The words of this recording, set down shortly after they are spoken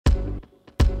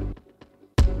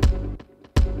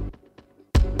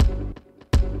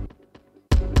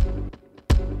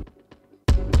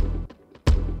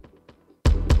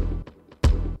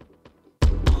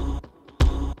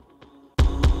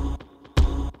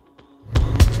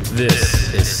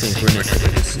This is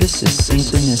Synchronicity. This is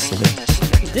Synchronicity.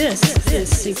 This is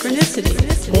Synchronicity.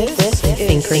 This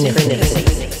is Synchronicity.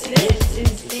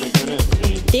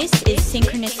 This is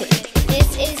Synchronicity.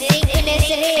 This is Synchronicity.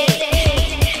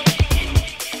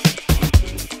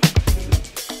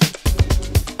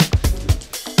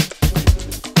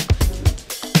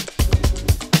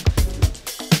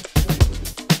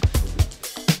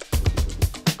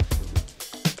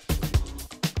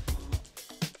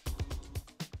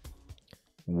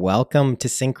 Welcome to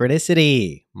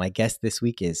Synchronicity. My guest this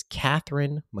week is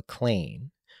Katherine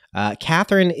MacLean.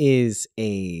 Katherine is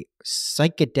a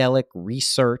psychedelic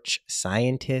research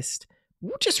scientist,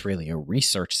 just really a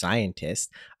research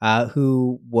scientist,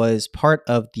 who was part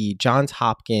of the Johns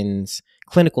Hopkins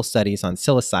clinical studies on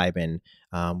psilocybin,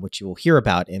 which you will hear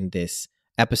about in this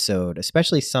episode,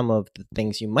 especially some of the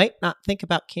things you might not think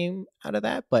about came out of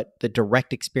that, but the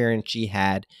direct experience she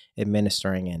had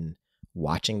administering and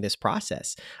watching this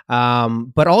process.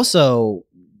 But also,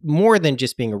 more than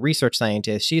just being a research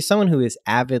scientist, she's someone who is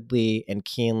avidly and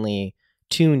keenly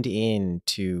tuned in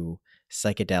to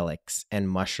psychedelics and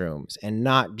mushrooms, and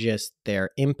not just their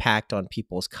impact on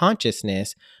people's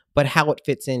consciousness, but how it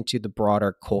fits into the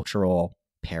broader cultural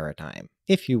paradigm,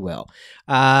 if you will.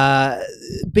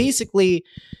 Basically,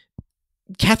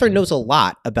 Katherine knows a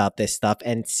lot about this stuff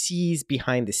and sees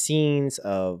behind the scenes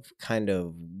of kind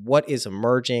of what is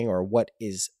emerging or what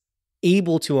is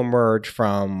able to emerge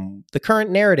from the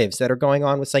current narratives that are going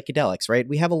on with psychedelics, right?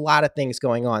 We have a lot of things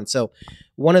going on. So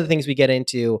one of the things we get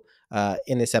into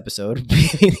in this episode,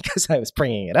 because I was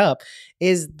bringing it up,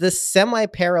 is the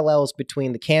semi-parallels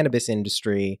between the cannabis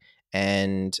industry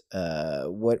and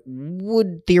what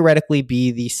would theoretically be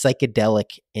the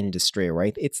psychedelic industry,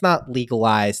 right? It's not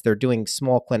legalized. They're doing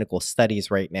small clinical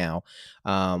studies right now,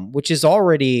 which is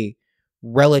already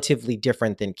relatively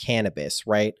different than cannabis,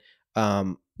 right?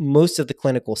 Most of the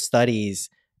clinical studies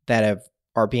that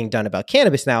are being done about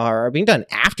cannabis now are being done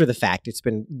after the fact. It's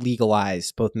been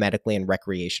legalized both medically and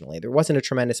recreationally. There wasn't a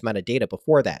tremendous amount of data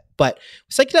before that. But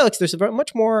with psychedelics, there's a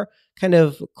much more kind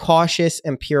of cautious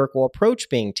empirical approach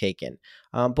being taken.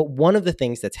 But one of the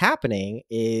things that's happening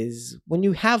is when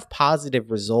you have positive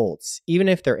results, even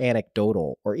if they're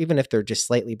anecdotal or even if they're just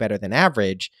slightly better than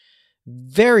average,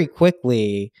 very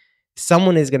quickly,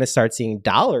 someone is going to start seeing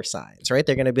dollar signs, right?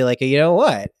 They're going to be like, you know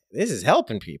what? This is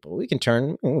helping people. We can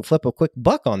flip a quick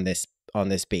buck on this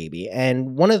baby.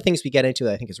 And one of the things we get into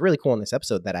that I think is really cool in this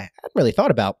episode that I hadn't really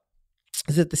thought about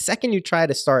is that the second you try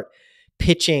to start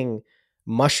pitching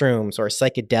mushrooms or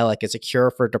psychedelic as a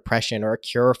cure for depression or a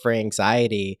cure for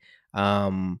anxiety,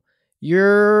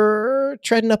 you're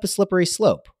treading up a slippery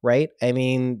slope, right? I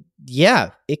mean,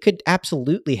 yeah, it could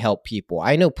absolutely help people.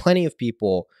 I know plenty of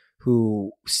people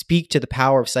who speak to the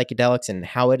power of psychedelics and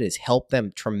how it has helped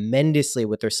them tremendously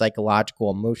with their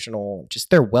psychological, emotional, just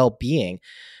their well-being.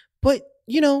 But,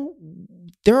 you know,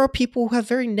 there are people who have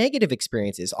very negative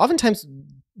experiences. Oftentimes,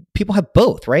 people have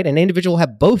both, right? An individual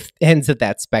have both ends of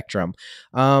that spectrum.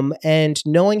 And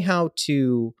knowing how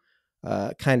to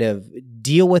kind of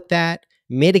deal with that,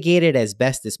 mitigate it as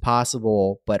best as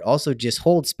possible, but also just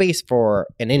hold space for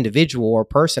an individual or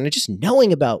person, and just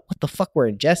knowing about what the fuck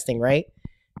we're ingesting, right?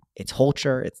 It's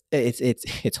culture.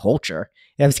 It's culture.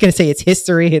 I was going to say it's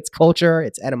history, it's culture,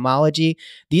 it's etymology.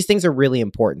 These things are really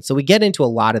important. So we get into a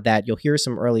lot of that. You'll hear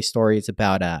some early stories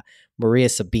about Maria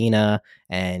Sabina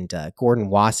and Gordon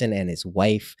Wasson and his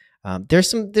wife.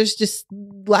 There's just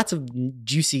lots of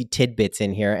juicy tidbits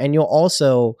in here. And you'll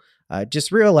also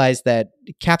just realize that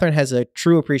Katherine has a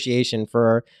true appreciation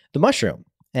for the mushroom.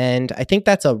 And I think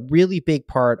that's a really big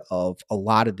part of a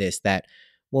lot of this, that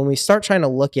when we start trying to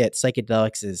look at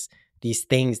psychedelics as these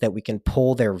things that we can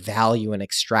pull their value and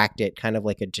extract it, kind of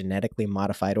like a genetically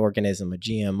modified organism, a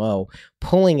GMO,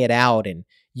 pulling it out and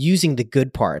using the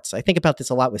good parts. I think about this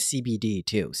a lot with CBD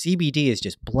too. CBD is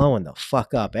just blowing the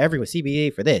fuck up. Everyone,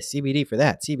 CBD for this, CBD for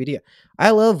that, CBD.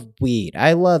 I love weed.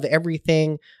 I love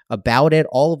everything about it,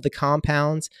 all of the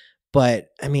compounds. But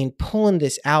I mean, pulling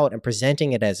this out and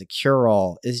presenting it as a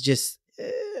cure-all is just,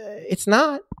 it's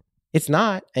not. It's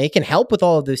not. It can help with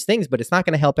all of those things, but it's not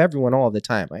going to help everyone all the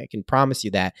time. I can promise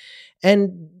you that.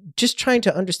 And just trying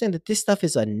to understand that this stuff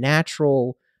is a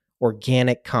natural,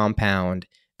 organic compound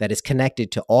that is connected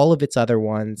to all of its other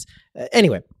ones.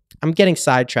 Anyway, I'm getting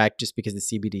sidetracked just because the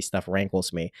CBD stuff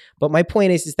rankles me. But my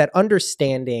point is that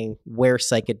understanding where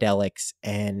psychedelics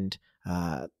and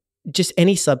just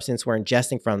any substance we're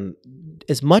ingesting from,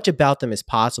 as much about them as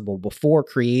possible before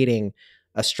creating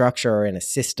a structure and a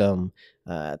system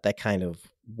that kind of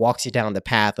walks you down the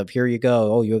path of, here you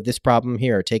go, oh, you have this problem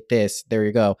here, take this, there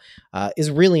you go,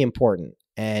 is really important.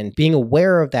 And being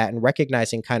aware of that and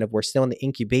recognizing kind of we're still in the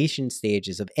incubation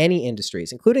stages of any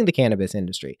industries, including the cannabis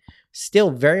industry,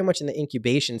 still very much in the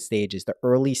incubation stages, the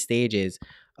early stages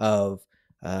of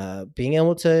being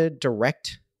able to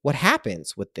direct what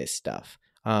happens with this stuff.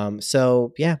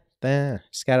 So yeah,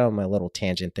 just got on my little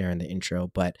tangent there in the intro,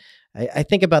 but I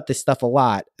think about this stuff a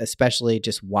lot, especially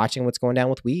just watching what's going down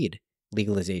with weed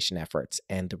legalization efforts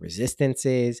and the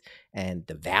resistances and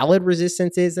the valid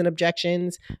resistances and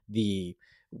objections, the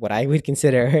what I would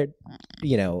consider,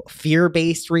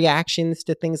 fear-based reactions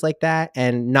to things like that,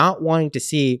 and not wanting to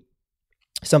see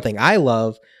something I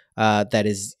love that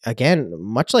is, again,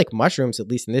 much like mushrooms, at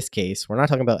least in this case. We're not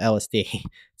talking about LSD.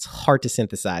 It's hard to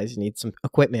synthesize. You need some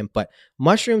equipment, but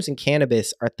mushrooms and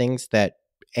cannabis are things that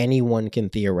anyone can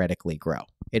theoretically grow.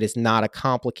 It is not a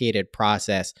complicated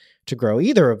process to grow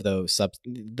either of those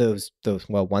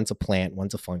well, one's a plant,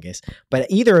 one's a fungus, but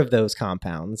either of those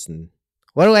compounds, and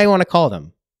what do I want to call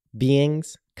them?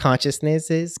 Beings,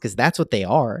 consciousnesses, because that's what they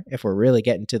are if we're really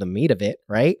getting to the meat of it,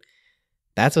 right?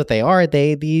 That's what they are.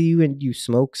 You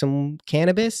smoke some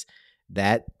cannabis,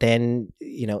 that then,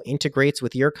 integrates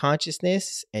with your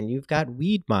consciousness, and you've got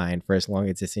weed mind for as long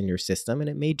as it's in your system, and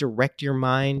it may direct your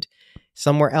mind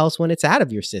somewhere else when it's out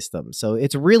of your system. So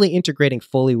it's really integrating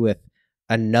fully with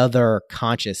another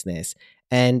consciousness,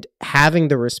 and having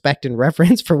the respect and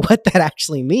reverence for what that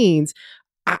actually means,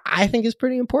 I think is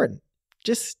pretty important.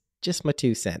 Just my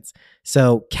 2 cents.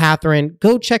 So Katherine,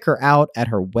 go check her out at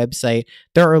her website.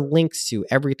 There are links to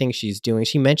everything she's doing.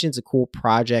 She mentions a cool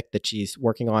project that she's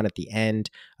working on at the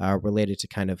end related to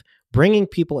kind of bringing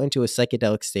people into a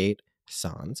psychedelic state,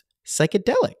 sans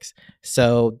psychedelics.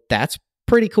 So that's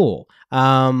pretty cool.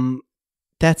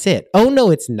 That's it. Oh,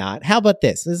 no, it's not. How about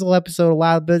this? This little episode, a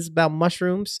lot of bits about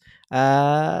mushrooms.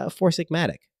 Four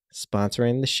Sigmatic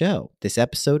sponsoring the show. This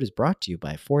episode is brought to you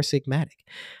by Four Sigmatic.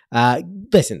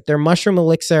 Listen, their Mushroom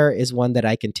Elixir is one that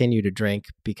I continue to drink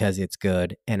because it's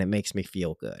good and it makes me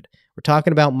feel good. We're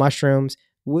talking about mushrooms.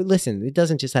 Listen, it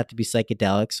doesn't just have to be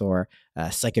psychedelics or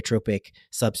psychotropic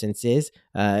substances.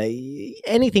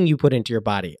 Anything you put into your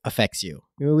body affects you.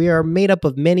 We are made up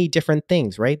of many different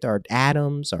things, right? Our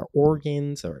atoms, our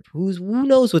organs, or who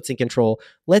knows what's in control.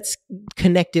 Let's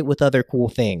connect it with other cool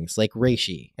things like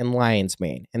reishi and lion's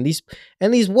mane and these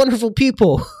wonderful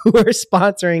people who are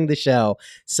sponsoring the show.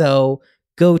 So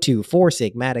go to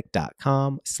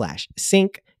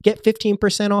foursigmatic.com/sync. Get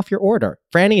 15% off your order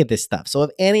for any of this stuff. So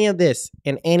if any of this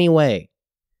in any way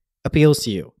appeals to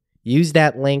you, use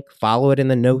that link, follow it in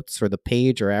the notes or the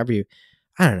page or wherever you,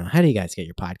 I don't know. How do you guys get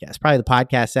your podcast? Probably the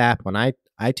podcast app on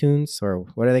iTunes, or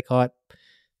what do they call it?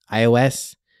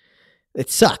 iOS.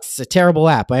 It sucks. It's a terrible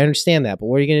app. I understand that. But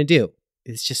what are you going to do?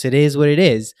 It is what it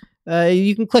is.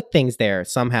 You can click things there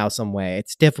somehow, some way.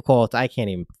 It's difficult. I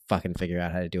can't even fucking figure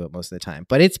out how to do it most of the time,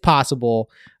 but it's possible.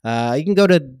 You can go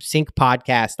to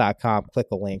syncpodcast.com, click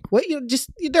a link. Well,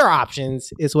 there are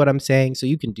options, is what I'm saying. So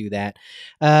you can do that.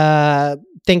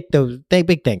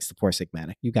 Big thanks to Four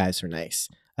Sigmatic. You guys are nice.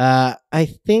 I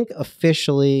think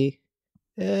officially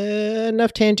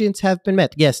enough tangents have been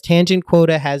met. Yes, tangent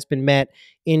quota has been met.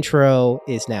 Intro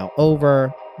is now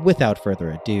over. Without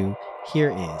further ado, here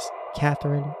is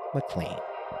Katherine MacLean.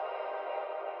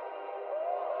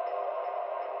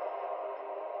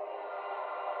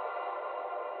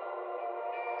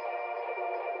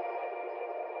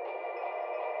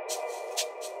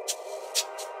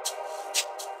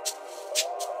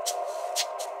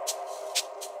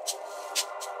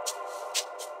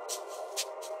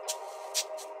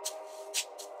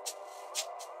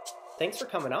 Thanks for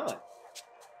coming on.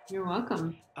 You're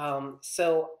welcome.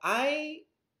 So I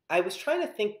was trying to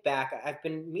think back. I've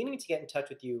been meaning to get in touch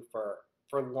with you for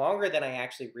longer than I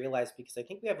actually realized, because I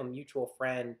think we have a mutual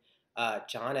friend,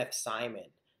 John F. Simon,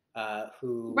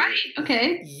 who... Right,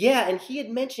 okay. Yeah, and he had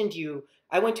mentioned you.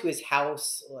 I went to his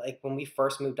house like when we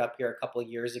first moved up here a couple of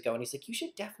years ago, and he's like, you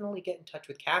should definitely get in touch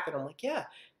with Katherine. I'm like, yeah,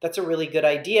 that's a really good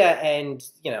idea. And,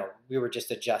 we were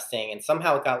just adjusting, and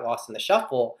somehow it got lost in the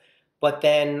shuffle. But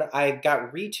then I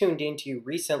got retuned into you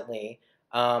recently,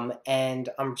 and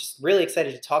I'm just really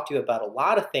excited to talk to you about a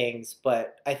lot of things.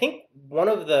 But I think one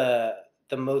of the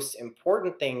most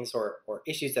important things or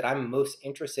issues that I'm most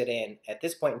interested in at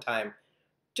this point in time,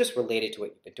 just related to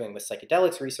what you've been doing with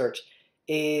psychedelics research,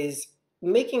 is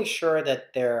making sure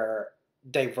that their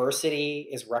diversity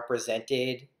is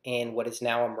represented in what is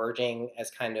now emerging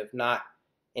as kind of not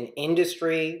an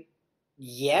industry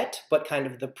yet, but kind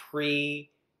of the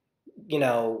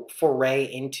foray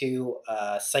into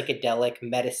psychedelic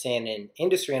medicine and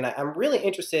industry. And I'm really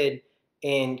interested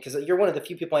in, because you're one of the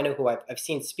few people I know who I've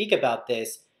seen speak about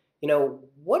this,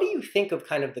 what do you think of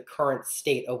kind of the current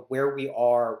state of where we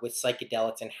are with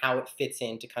psychedelics and how it fits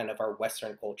into kind of our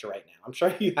Western culture right now? I'm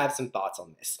sure you have some thoughts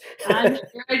on this. I'm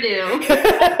sure I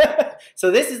do.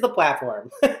 So this is the platform.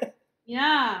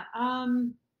 Yeah.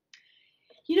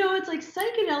 It's like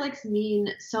psychedelics mean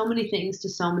so many things to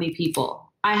so many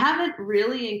people. I haven't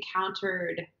really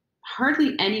encountered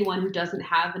hardly anyone who doesn't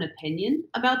have an opinion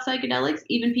about psychedelics,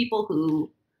 even people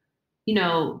who,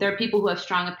 there are people who have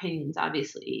strong opinions,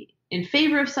 obviously, in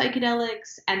favor of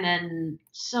psychedelics, and then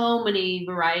so many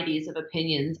varieties of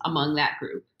opinions among that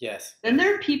group. Yes. Then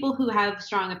there are people who have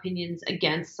strong opinions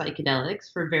against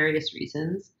psychedelics for various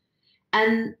reasons.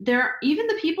 And even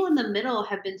the people in the middle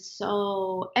have been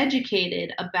so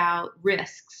educated about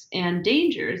risks and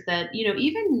dangers that,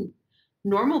 even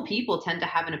normal people tend to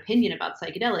have an opinion about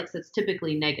psychedelics that's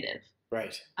typically negative.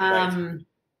 Right. And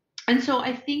so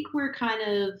I think we're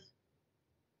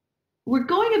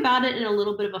going about it in a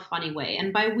little bit of a funny way.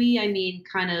 And by we, I mean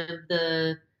kind of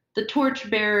the torch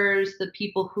bearers, the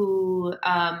people who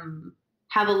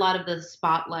have a lot of the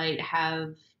spotlight,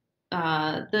 have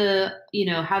have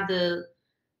the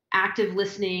active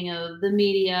listening of the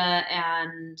media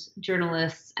and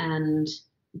journalists and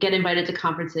get invited to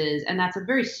conferences. And that's a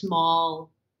very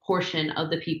small portion of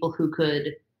the people who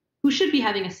should be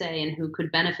having a say and who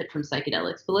could benefit from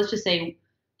psychedelics. But let's just say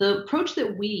the approach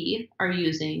that we are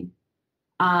using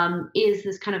is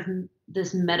this kind of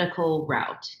this medical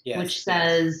route, which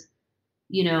says,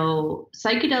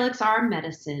 psychedelics are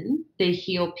medicine. They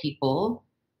heal people.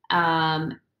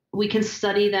 We can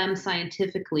study them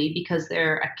scientifically because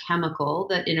they're a chemical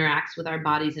that interacts with our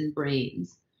bodies and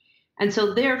brains. And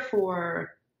so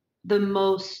therefore, the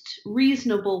most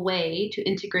reasonable way to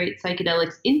integrate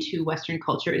psychedelics into Western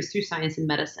culture is through science and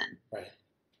medicine. Right.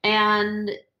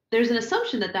 And there's an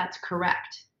assumption that that's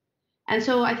correct. And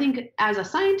so I think as a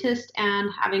scientist and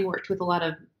having worked with a lot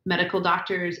of medical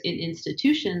doctors in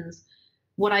institutions,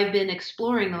 what I've been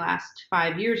exploring the last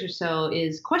 5 years or so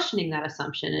is questioning that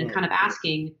assumption and kind of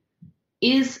asking,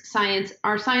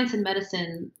 are science and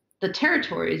medicine the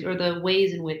territories or the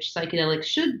ways in which psychedelics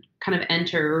should kind of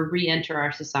enter or re-enter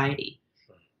our society?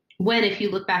 When, if you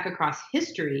look back across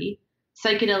history,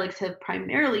 psychedelics have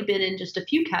primarily been in just a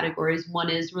few categories. One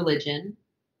is religion.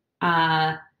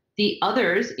 The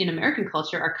others in American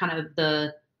culture are kind of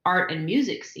the art and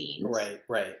music scenes.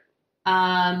 Right.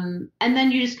 And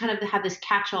then you just kind of have this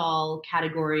catch-all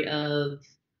category of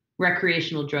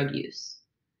recreational drug use.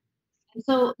 And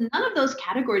so none of those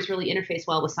categories really interface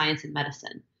well with science and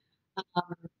medicine.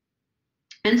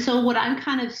 And so what I'm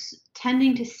kind of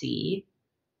tending to see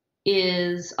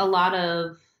is a lot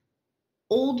of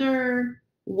older,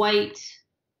 white,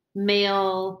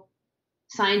 male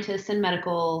scientists and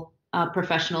medical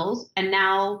professionals, and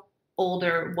now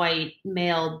older, white,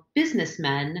 male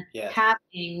businessmen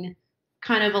having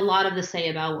kind of a lot of the say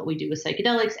about what we do with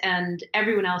psychedelics, and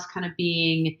everyone else kind of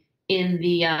being in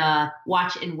the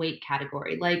watch and wait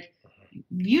category. Like,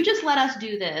 you just let us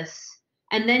do this,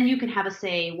 and then you can have a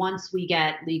say once we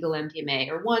get legal MDMA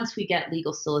or once we get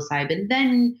legal psilocybin,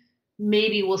 then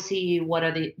maybe we'll see what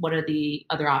are the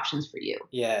other options for you.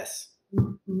 Yes.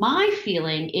 My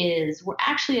feeling is we're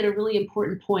actually at a really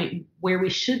important point where we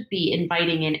should be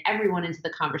inviting in everyone into the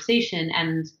conversation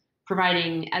and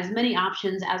providing as many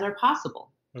options as are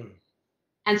possible.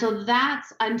 And so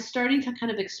I'm starting to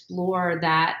kind of explore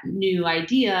that new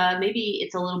idea. Maybe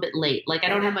it's a little bit late. Like, I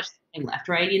don't have much time left,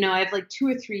 right? I have like 2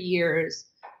 or 3 years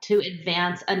to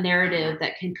advance a narrative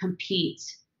that can compete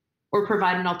or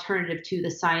provide an alternative to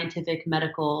the scientific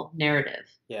medical narrative.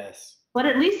 Yes. But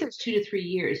at least there's 2 to 3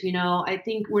 years. I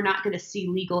think we're not going to see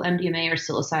legal MDMA or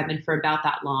psilocybin for about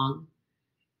that long.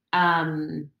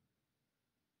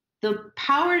 The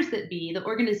powers that be, the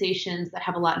organizations that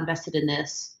have a lot invested in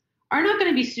this, are not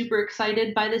going to be super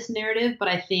excited by this narrative, but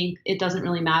I think it doesn't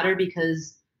really matter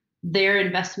because their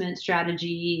investment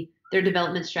strategy, their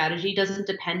development strategy doesn't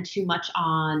depend too much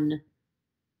on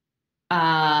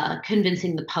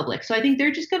convincing the public. So I think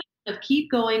they're just going to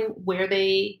keep going where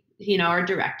they, are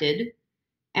directed.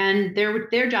 And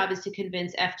their job is to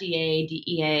convince FDA,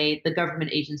 DEA, the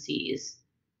government agencies,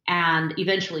 and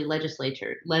eventually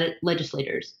legislators.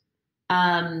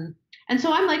 And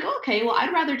so I'm like, okay, well,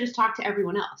 I'd rather just talk to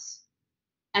everyone else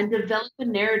and develop a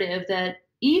narrative that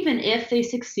even if they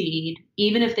succeed,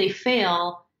 even if they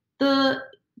fail, the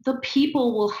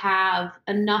people will have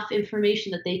enough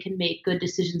information that they can make good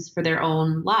decisions for their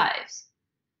own lives.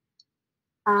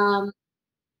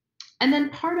 And then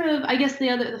part of, I guess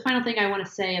the final thing I want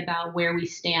to say about where we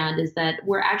stand is that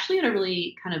we're actually at a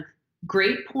really kind of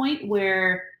great point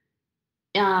where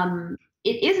it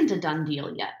isn't a done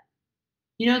deal yet.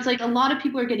 It's like a lot of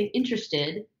people are getting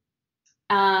interested.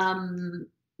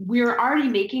 We're already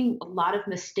making a lot of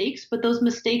mistakes, but those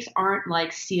mistakes aren't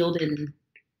like sealed in,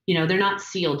 they're not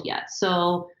sealed yet.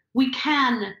 So we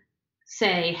can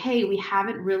say, hey, we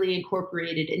haven't really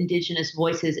incorporated indigenous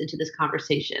voices into this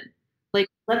conversation. Like,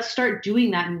 let's start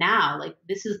doing that now. Like,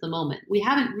 this is the moment. We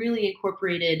haven't really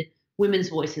incorporated women's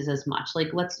voices as much. Like,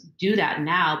 let's do that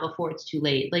now before it's too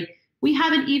late. Like, we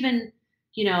haven't even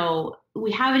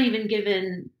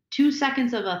given 2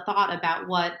 seconds of a thought about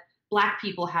what Black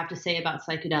people have to say about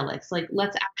psychedelics. Like,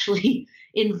 let's actually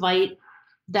invite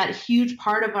that huge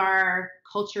part of our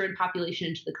culture and population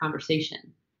into the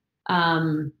conversation.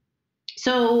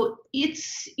 So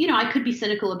it's, I could be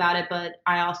cynical about it, but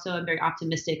I also am very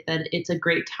optimistic that it's a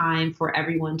great time for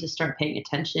everyone to start paying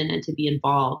attention and to be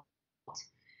involved.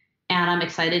 And I'm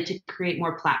excited to create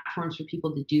more platforms for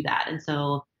people to do that. And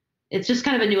so it's just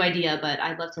kind of a new idea, but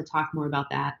I'd love to talk more about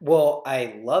that. Well,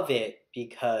 I love it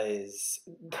because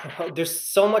there's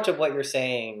so much of what you're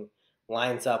saying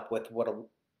lines up with what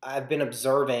I've been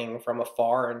observing from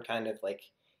afar and kind of like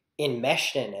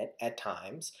enmeshed in it at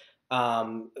times.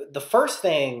 The first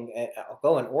thing, I'll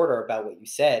go in order about what you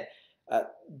said,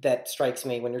 that strikes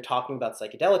me when you're talking about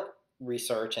psychedelic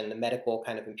research and the medical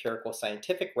kind of empirical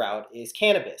scientific route is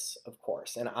cannabis, of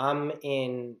course. And I'm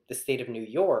in the state of New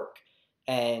York.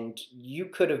 And you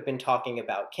could have been talking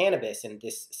about cannabis in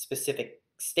this specific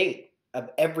state of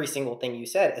every single thing you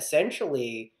said.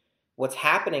 Essentially, what's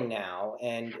happening now,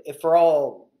 and if for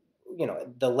all,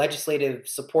 the legislative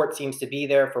support seems to be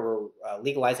there for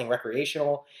legalizing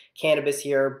recreational cannabis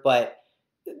here, but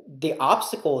the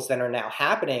obstacles that are now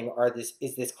happening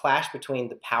is this clash between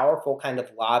the powerful kind of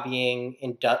lobbying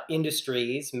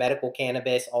industries, medical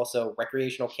cannabis, also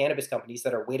recreational cannabis companies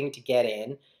that are waiting to get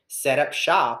in, set up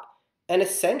shop, and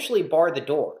essentially bar the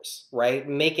doors, right?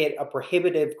 Make it a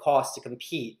prohibitive cost to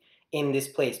compete in this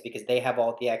place because they have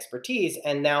all the expertise.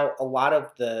 And now a lot of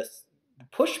the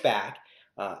pushback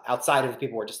outside of the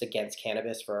people who are just against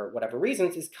cannabis for whatever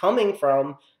reasons is coming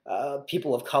from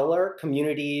people of color,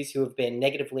 communities who have been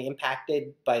negatively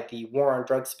impacted by the war on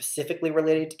drugs specifically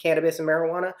related to cannabis and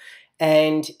marijuana.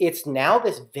 And it's now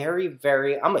this very,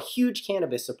 very, I'm a huge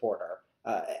cannabis supporter.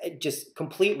 Just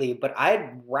completely, but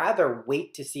I'd rather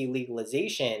wait to see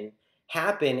legalization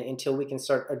happen until we can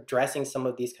start addressing some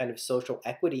of these kind of social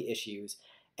equity issues.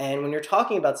 And when you're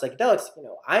talking about psychedelics,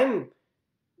 I'm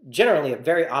generally a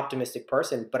very optimistic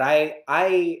person, but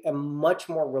I am much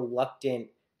more reluctant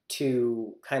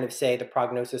to kind of say the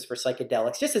prognosis for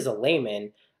psychedelics, just as a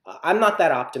layman. I'm not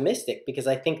that optimistic because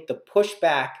I think the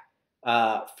pushback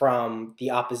from the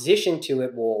opposition to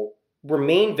it will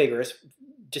remain vigorous.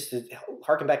 Just to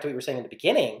harken back to what you were saying in the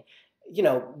beginning,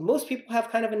 most people have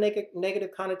kind of a negative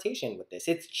connotation with this.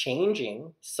 It's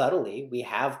changing subtly. We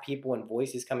have people and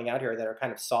voices coming out here that are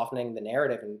kind of softening the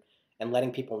narrative and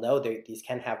letting people know that these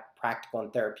can have practical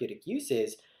and therapeutic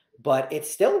uses, but it's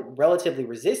still relatively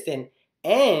resistant.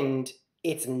 And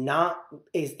it's not,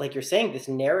 is like you're saying, this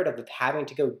narrative of having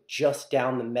to go just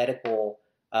down the medical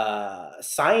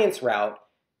science route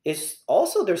is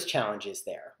also, there's challenges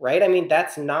there, right? I mean,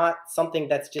 that's not something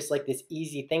that's just like this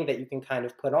easy thing that you can kind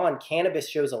of put on. Cannabis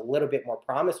shows a little bit more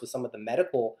promise with some of the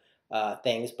medical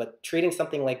things, but treating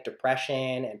something like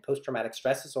depression and post-traumatic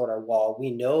stress disorder, while we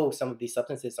know some of these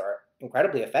substances are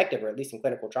incredibly effective, or at least in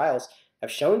clinical trials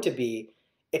have shown to be,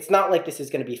 it's not like this is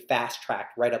going to be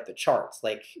fast-tracked right up the charts.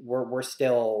 Like we're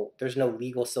still, there's no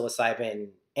legal psilocybin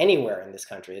anywhere in this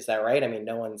country. Is that right? I mean,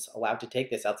 no one's allowed to take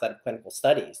this outside of clinical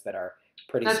studies that are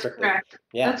pretty strictly. Correct.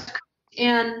 Yeah. That's correct.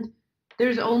 And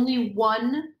there's only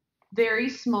one very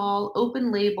small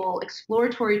open label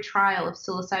exploratory trial of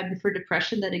psilocybin for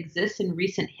depression that exists in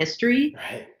recent history.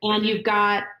 Right. And you've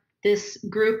got this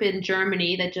group in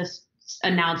Germany that just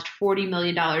announced $40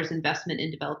 million investment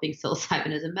in developing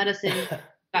psilocybin as a medicine.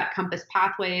 Got Compass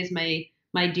Pathways,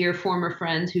 my dear former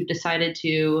friends who decided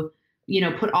to,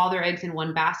 put all their eggs in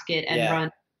one basket and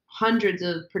run hundreds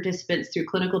of participants through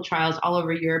clinical trials all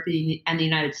over Europe and the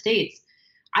United States.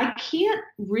 I can't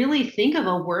really think of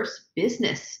a worse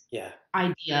business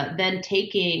idea than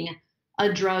taking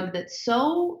a drug that's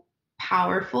so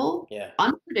powerful,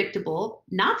 unpredictable,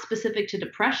 not specific to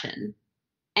depression,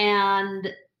 and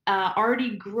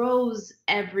already grows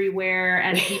everywhere,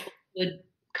 and people would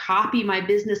copy my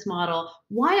business model.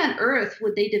 Why on earth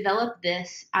would they develop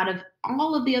this out of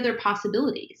all of the other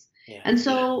possibilities? And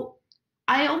so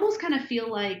I almost kind of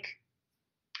feel like,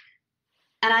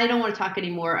 and I don't want to talk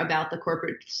anymore about the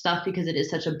corporate stuff because it is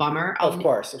such a bummer. Of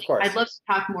course. I'd love to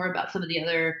talk more about some of the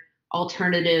other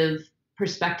alternative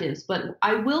perspectives, but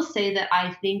I will say that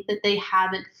I think that they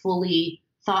haven't fully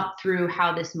thought through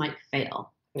how this might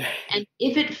fail. And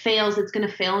if it fails, it's going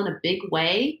to fail in a big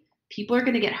way. People are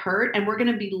going to get hurt, and we're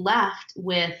going to be left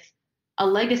with a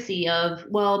legacy of,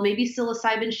 well, maybe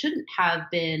psilocybin shouldn't have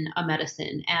been a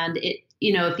medicine. And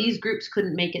if these groups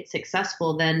couldn't make it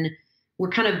successful, then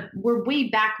we're way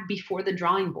back before the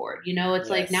drawing board. It's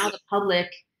like now the public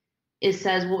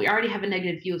says, well, we already have a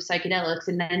negative view of psychedelics.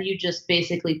 And then you just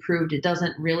basically proved it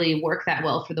doesn't really work that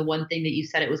well for the one thing that you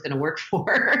said it was going to work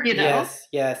for, Yes.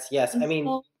 I mean,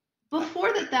 so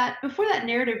before that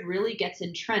narrative really gets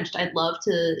entrenched, I'd love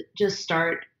to just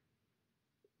start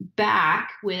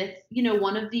back with,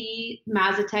 one of the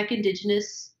Mazatec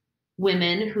indigenous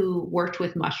women who worked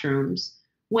with mushrooms.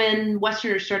 When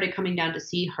Westerners started coming down to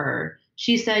see her,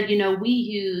 she said, we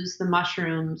use the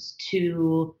mushrooms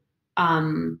to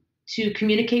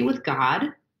communicate with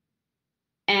God,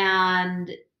 and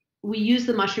we use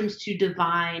the mushrooms to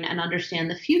divine and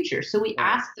understand the future. So we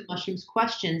ask the mushrooms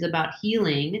questions about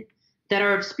healing that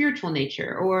are of spiritual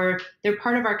nature, or they're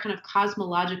part of our kind of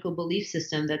cosmological belief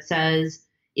system that says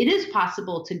it is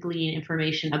possible to glean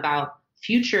information about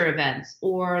future events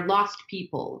or lost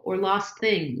people or lost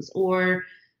things, or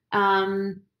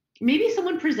maybe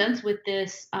someone presents with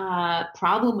this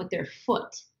problem with their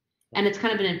foot and it's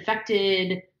kind of an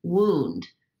infected wound.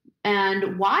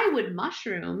 And why would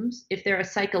mushrooms, if they're a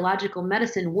psychological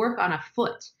medicine, work on a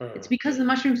foot? It's because the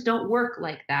mushrooms don't work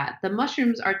like that. The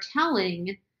mushrooms are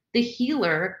telling the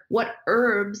healer what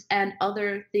herbs and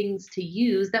other things to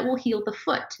use that will heal the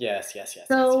foot. Yes.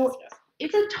 So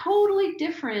it's a totally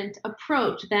different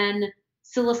approach than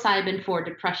psilocybin for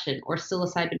depression or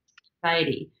psilocybin for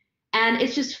anxiety. And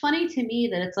it's just funny to me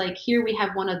that it's like, here we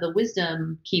have one of the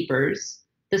wisdom keepers,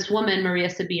 this woman, Maria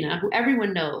Sabina, who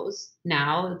everyone knows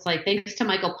now. It's like, thanks to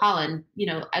Michael Pollan,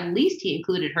 at least he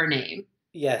included her name.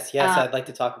 Yes. I'd like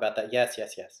to talk about that. Yes.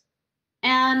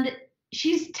 And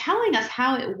she's telling us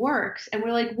how it works. And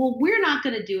we're like, well, we're not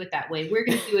going to do it that way. We're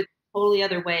going to do it totally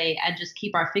other way and just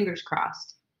keep our fingers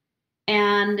crossed.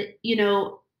 And,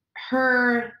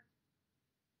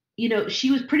 she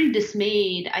was pretty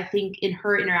dismayed, I think, in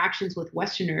her interactions with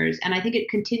Westerners. And I think it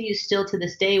continues still to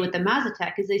this day with the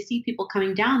Mazatec, as they see people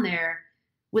coming down there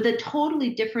with a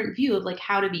totally different view of like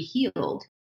how to be healed.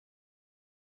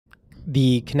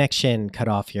 The connection cut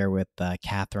off here with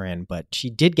Katherine, but she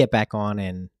did get back on,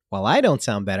 and while I don't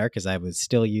sound better because I was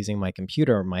still using my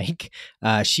computer mic,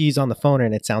 she's on the phone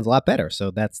and it sounds a lot better.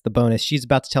 So that's the bonus. She's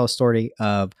about to tell a story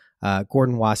of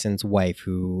Gordon Wasson's wife,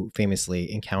 who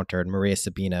famously encountered Maria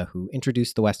Sabina, who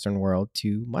introduced the Western world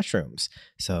to mushrooms.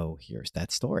 So here's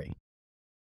that story.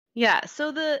 Yeah.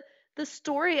 So the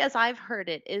story, as I've heard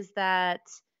it, is that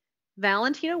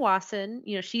Valentina Wasson,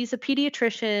 she's a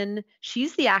pediatrician.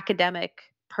 She's the academic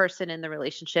person in the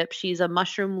relationship. She's a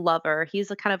mushroom lover.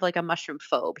 He's a kind of like a mushroom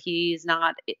phobe. He's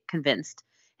not convinced.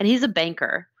 And he's a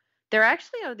banker. There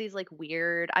actually are these like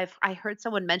weird, I heard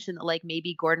someone mention that like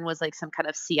maybe Gordon was like some kind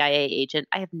of CIA agent.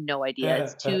 I have no idea.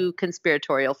 It's too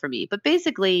conspiratorial for me. But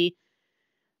basically,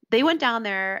 they went down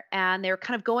there and they were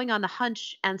kind of going on the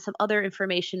hunch and some other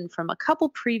information from a couple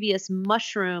previous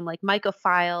mushroom, like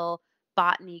mycophile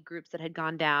botany groups that had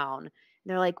gone down. And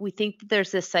they're like, we think that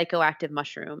there's this psychoactive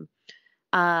mushroom.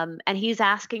 And he's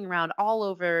asking around all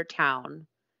over town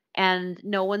and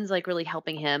no one's like really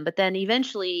helping him. But then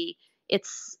eventually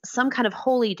it's some kind of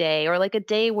holy day, or like a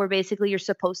day where basically you're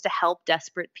supposed to help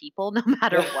desperate people no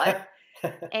matter what.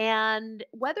 And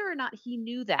whether or not he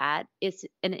knew that is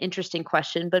an interesting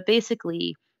question. But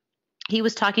basically, he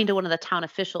was talking to one of the town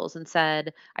officials and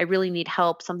said, I really need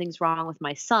help. Something's wrong with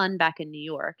my son back in New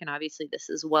York. And obviously this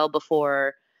is well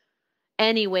before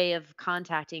any way of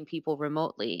contacting people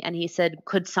remotely. And he said,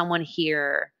 could someone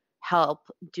here help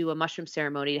do a mushroom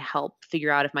ceremony to help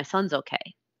figure out if my son's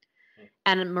okay?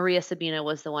 And Maria Sabina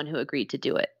was the one who agreed to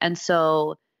do it. And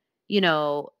so,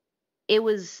 it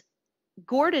was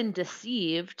Gordon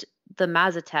deceived the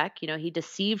Mazatec. He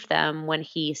deceived them when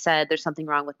he said there's something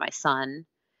wrong with my son.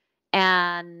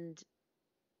 And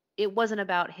it wasn't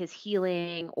about his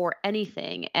healing or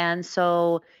anything. And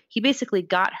so he basically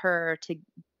got her to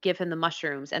give him the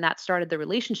mushrooms, and that started the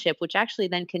relationship, which actually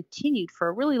then continued for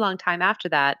a really long time after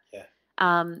that. Yeah.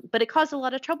 But it caused a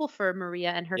lot of trouble for Maria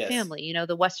and her family.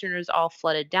 The Westerners all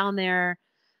flooded down there,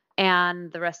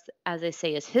 and the rest, as they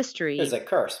say, is history. It was a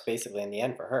curse, basically, in the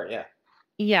end for her. Yeah.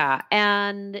 Yeah.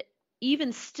 And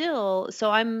even still,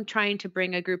 so I'm trying to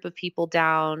bring a group of people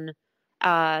down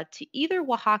to either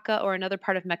Oaxaca or another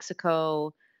part of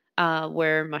Mexico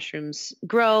where mushrooms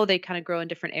grow. They kind of grow in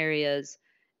different areas,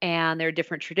 and there are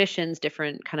different traditions,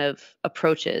 different kind of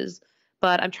approaches.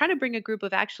 But I'm trying to bring a group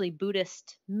of actually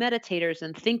Buddhist meditators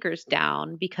and thinkers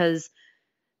down, because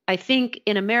I think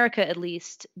in America, at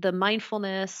least, the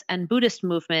mindfulness and Buddhist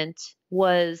movement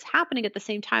was happening at the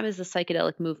same time as the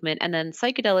psychedelic movement. And then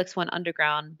psychedelics went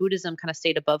underground, Buddhism kind of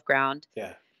stayed above ground.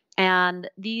 Yeah. And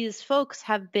these folks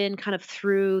have been kind of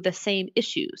through the same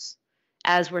issues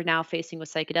as we're now facing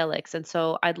with psychedelics. And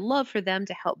so I'd love for them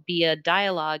to help be a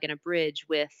dialogue and a bridge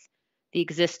with the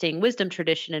existing wisdom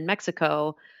tradition in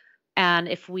Mexico. And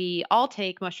if we all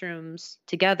take mushrooms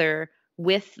together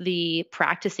with the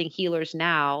practicing healers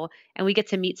now, and we get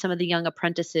to meet some of the young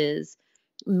apprentices,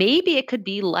 maybe it could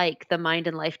be like the mind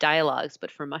and life dialogues, but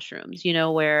for mushrooms,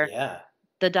 where Yeah.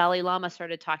 the Dalai Lama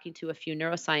started talking to a few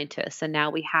neuroscientists, and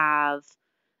now we have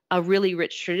a really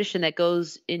rich tradition that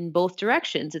goes in both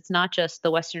directions. It's not just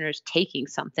the Westerners taking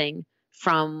something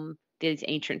from these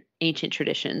ancient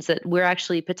traditions, that we're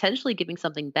actually potentially giving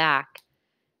something back.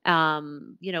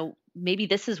 Maybe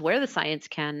this is where the science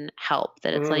can help,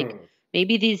 that it's like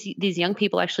maybe these young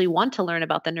people actually want to learn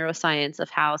about the neuroscience of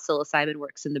how psilocybin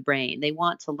works in the brain. They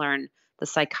want to learn the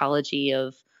psychology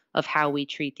of how we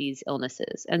treat these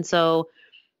illnesses. And so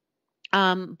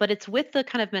but it's with the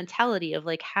kind of mentality of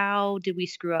like, how did we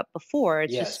screw up before?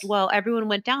 It's just, Yes. well, everyone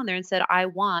went down there and said, I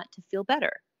want to feel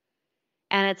better.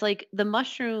 And it's like the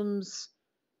mushrooms.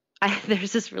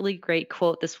 There's this really great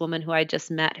quote, this woman who I just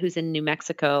met who's in New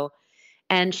Mexico.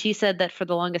 And she said that for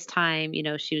the longest time,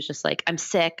 she was just like, I'm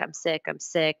sick, I'm sick, I'm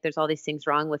sick. There's all these things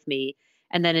wrong with me.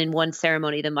 And then in one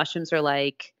ceremony, the mushrooms are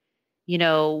like,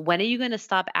 when are you going to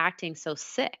stop acting so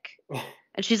sick?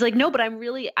 And she's like, no, but I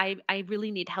really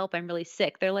need help. I'm really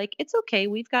sick. They're like, it's okay.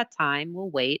 We've got time. We'll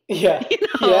wait. Yeah.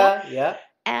 Yeah.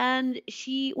 And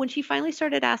when she finally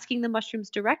started asking the mushrooms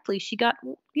directly, she got,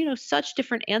 such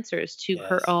different answers to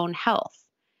her own health.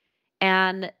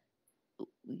 And,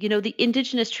 the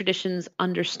indigenous traditions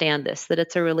understand this, that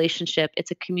it's a relationship,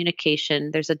 it's a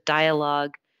communication, there's a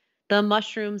dialogue. The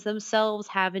mushrooms themselves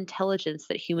have intelligence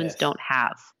that humans don't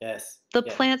have. Yes. The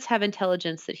plants have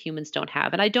intelligence that humans don't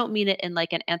have. And I don't mean it in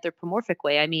like an anthropomorphic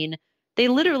way. I mean, they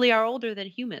literally are older than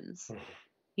humans,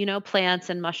 plants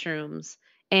and mushrooms.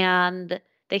 And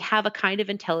they have a kind of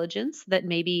intelligence that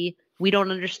maybe we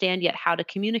don't understand yet how to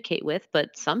communicate with,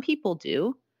 but some people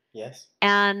do. Yes.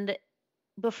 And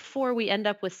before we end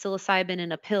up with psilocybin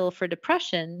in a pill for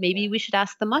depression, maybe we should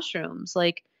ask the mushrooms,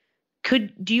 like,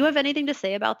 do you have anything to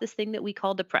say about this thing that we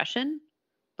call depression?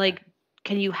 Like,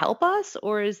 can you help us?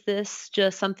 Or is this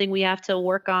just something we have to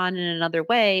work on in another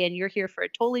way? And you're here for a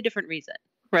totally different reason,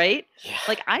 right? Yeah.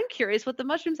 Like, I'm curious what the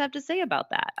mushrooms have to say about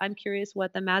that. I'm curious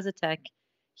what the Mazatec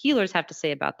healers have to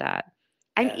say about that.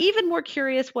 I'm even more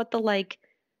curious what the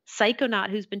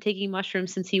psychonaut who's been taking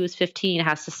mushrooms since he was 15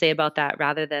 has to say about that,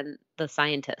 rather than the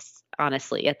scientists,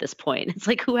 honestly, at this point. It's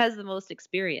like, who has the most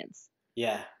experience?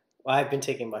 Yeah. Well, I've been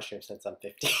taking mushrooms since I'm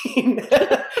 15.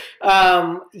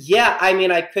 I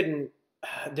mean, I couldn't.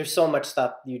 There's so much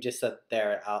stuff you just said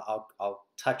there. I'll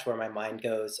touch where my mind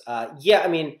goes. I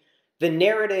mean, the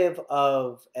narrative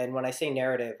of, and when I say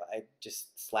narrative, I just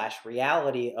 /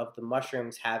 reality of the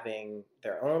mushrooms having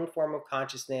their own form of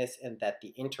consciousness, and that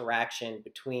the interaction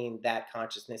between that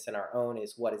consciousness and our own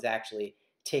is what is actually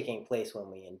taking place when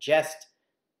we ingest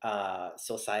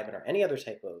psilocybin or any other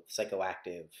type of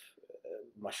psychoactive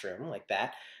mushroom like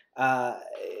that,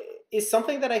 is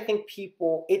something that I think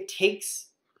it takes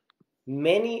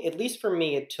many, at least for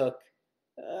me, it took,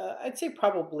 I'd say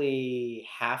probably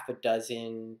half a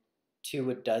dozen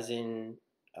to a dozen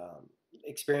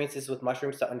experiences with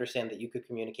mushrooms to understand that you could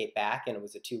communicate back, and it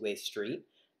was a two-way street.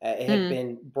 It had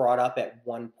been brought up at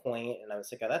one point, and I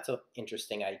was like, oh, that's an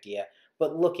interesting idea.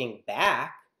 But looking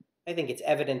back, I think it's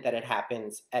evident that it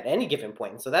happens at any given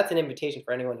point. And so that's an invitation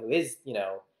for anyone who is,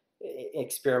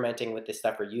 experimenting with this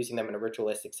stuff or using them in a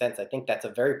ritualistic sense. I think that's a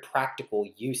very practical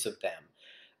use of them.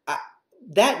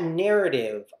 That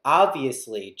narrative,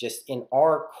 obviously, just in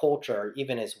our culture,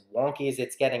 even as wonky as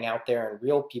it's getting out there in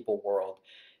real people world,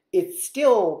 it's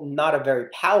still not a very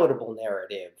palatable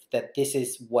narrative that this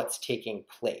is what's taking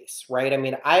place, right? I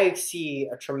mean, I see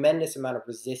a tremendous amount of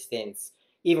resistance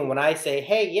even when I say,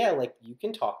 hey, you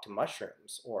can talk to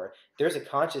mushrooms, or there's a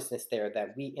consciousness there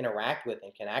that we interact with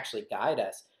and can actually guide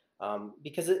us.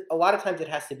 Because a lot of times it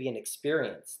has to be an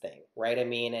experience thing, right? I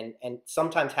mean, and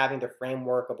sometimes having the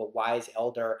framework of a wise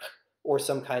elder or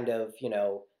some kind of,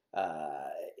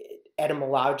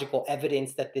 etymological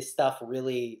evidence that this stuff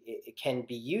really it can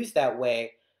be used that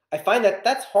way. I find that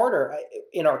that's harder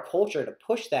in our culture to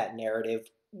push that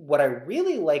narrative. What I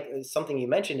really like is something you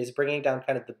mentioned is bringing down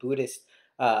kind of the Buddhist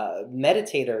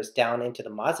meditators down into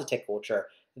the Mazatec culture.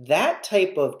 That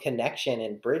type of connection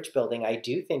and bridge building, I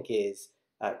do think is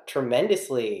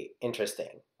tremendously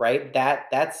interesting, right?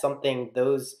 That's something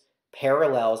those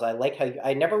parallels. I like how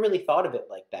I never really thought of it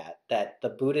like that the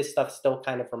Buddhist stuff still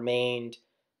kind of remained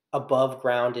above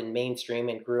ground and mainstream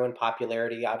and grew in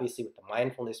popularity, obviously with the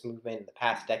mindfulness movement in the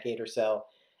past decade or so.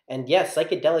 And yes,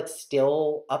 psychedelics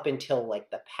still up until like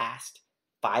the past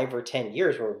 5 or 10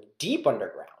 years were deep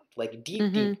underground, like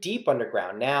deep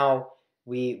underground. Now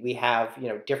we have,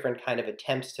 different kind of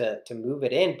attempts to move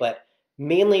it in, but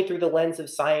mainly through the lens of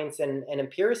science and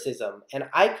empiricism. And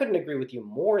I couldn't agree with you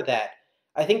more that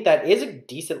I think that is a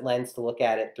decent lens to look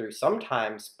at it through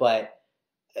sometimes, but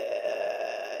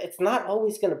it's not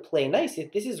always going to play nice.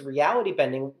 If this is reality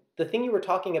bending, the thing you were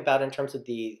talking about in terms of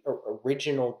the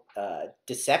original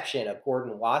deception of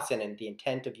Gordon Wasson and the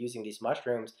intent of using these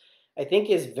mushrooms, I think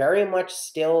is very much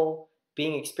still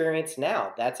being experienced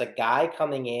now. That's a guy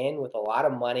coming in with a lot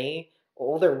of money,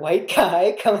 older white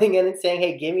guy coming in and saying,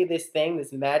 hey, give me this thing,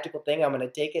 this magical thing. I'm going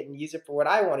to take it and use it for what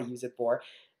I want to use it for.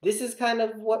 This is kind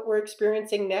of what we're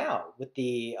experiencing now with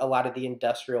a lot of the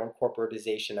industrial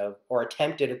corporatization or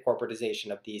attempted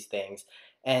corporatization of these things.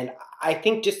 And I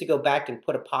think just to go back and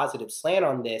put a positive slant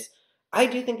on this, I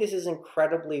do think this is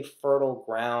incredibly fertile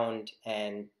ground,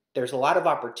 and there's a lot of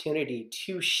opportunity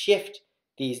to shift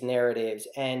these narratives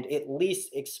and at least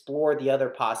explore the other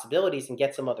possibilities and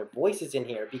get some other voices in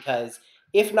here, because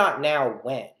if not now,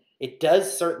 when? It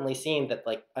does certainly seem that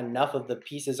like enough of the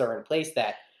pieces are in place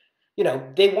that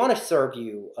they want to serve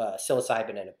you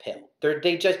psilocybin in a pill.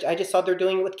 I just saw they're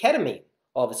doing it with ketamine.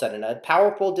 All of a sudden, a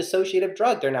powerful dissociative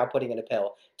drug they're now putting in a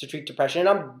pill to treat depression.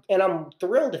 And I'm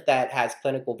thrilled if that has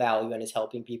clinical value and is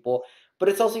helping people. But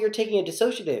it's also, you're taking a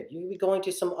dissociative. You'll be going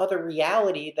to some other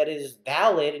reality that is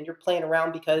valid, and you're playing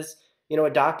around because a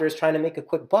doctor is trying to make a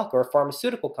quick buck, or a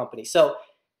pharmaceutical company. So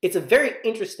it's a very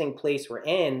interesting place we're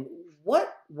in. What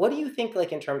do you think,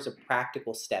 like in terms of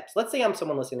practical steps? Let's say I'm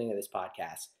someone listening to this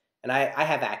podcast, and I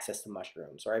have access to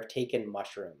mushrooms, or I've taken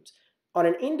mushrooms. On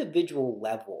an individual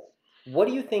level, what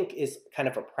do you think is kind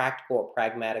of a practical or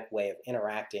pragmatic way of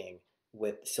interacting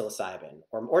with psilocybin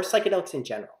or psychedelics in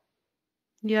general?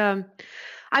 Yeah.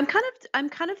 I'm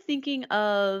kind of thinking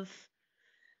of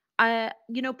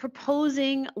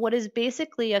proposing what is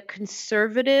basically a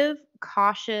conservative,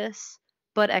 cautious,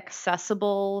 but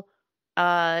accessible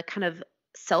kind of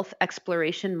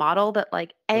self-exploration model that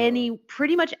like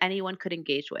pretty much anyone could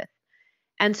engage with.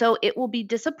 And so it will be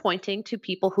disappointing to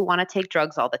people who want to take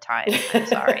drugs all the time. I'm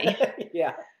sorry.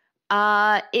 Yeah.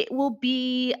 It will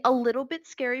be a little bit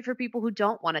scary for people who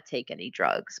don't want to take any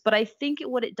drugs. But I think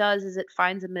what it does is it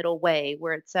finds a middle way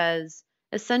where it says,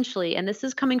 essentially, and this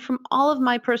is coming from all of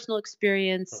my personal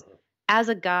experience as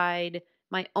a guide,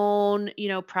 my own,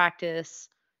 practice,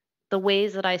 the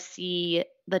ways that I see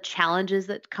the challenges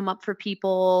that come up for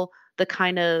people, the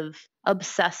kind of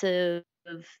obsessive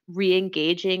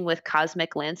re-engaging with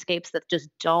cosmic landscapes that just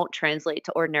don't translate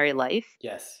to ordinary life.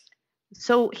 Yes.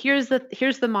 So here's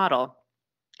the model.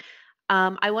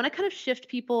 I want to kind of shift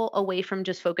people away from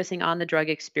just focusing on the drug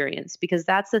experience, because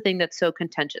that's the thing that's so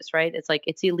contentious, right? It's like,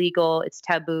 it's illegal, it's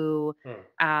taboo.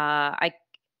 I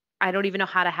don't even know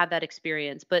how to have that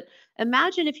experience. But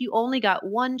imagine if you only got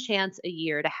one chance a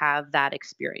year to have that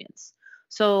experience.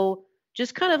 So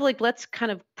just kind of like, let's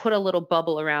kind of put a little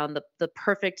bubble around the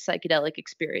perfect psychedelic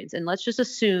experience. And let's just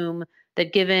assume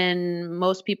that given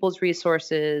most people's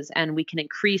resources and we can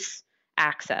increase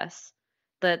access,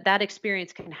 that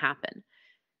experience can happen.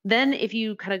 Then if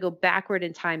you kind of go backward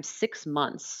in time 6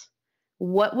 months,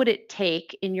 what would it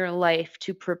take in your life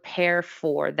to prepare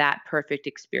for that perfect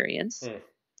experience?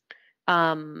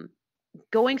 Going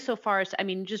so far as,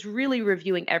 just really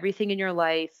reviewing everything in your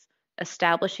life,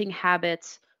 establishing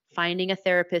habits, finding a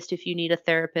therapist if you need a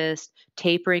therapist,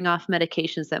 tapering off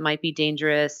medications that might be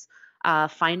dangerous,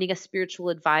 finding a spiritual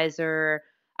advisor,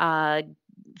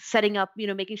 setting up,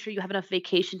 making sure you have enough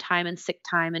vacation time and sick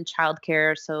time and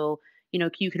childcare so,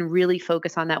 you can really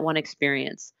focus on that one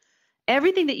experience.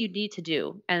 Everything that you need to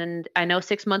do. And I know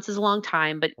 6 months is a long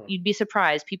time, but you'd be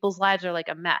surprised. People's lives are like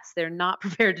a mess. They're not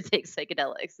prepared to take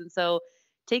psychedelics. And so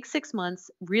take 6 months,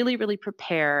 really, really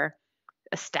prepare,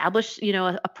 establish,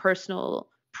 a personal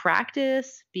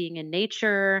practice, being in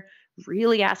nature,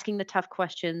 really asking the tough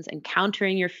questions,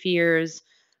 encountering your fears,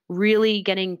 really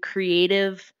getting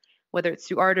creative, whether it's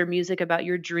through art or music, about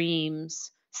your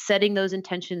dreams, setting those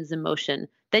intentions in motion.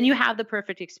 Then you have the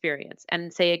perfect experience,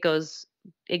 and say it goes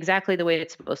exactly the way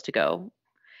it's supposed to go.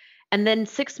 And then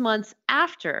 6 months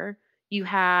after, you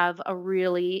have a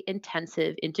really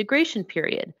intensive integration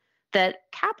period that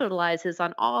capitalizes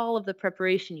on all of the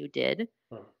preparation you did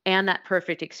and that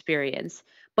perfect experience.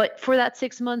 But for that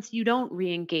 6 months, you don't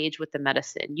re-engage with the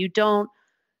medicine. You don't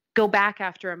go back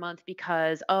after a month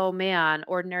because, oh man,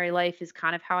 ordinary life is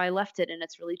kind of how I left it and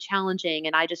it's really challenging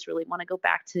and I just really want to go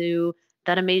back to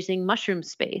that amazing mushroom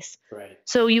space. Right.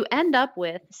 So you end up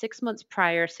with 6 months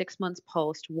prior, 6 months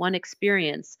post, one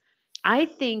experience. I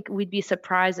think we'd be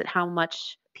surprised at how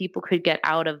much people could get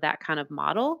out of that kind of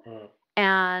model.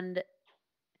 And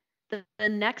the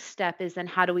next step is then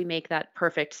how do we make that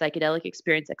perfect psychedelic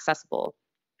experience accessible?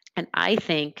 And I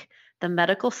think the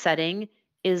medical setting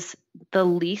is the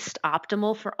least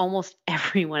optimal for almost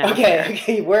everyone out there.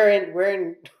 Okay, we're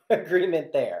in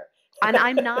agreement there. And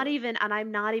I'm not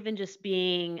even just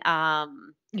being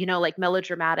like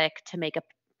melodramatic to make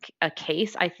a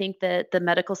case. I think that the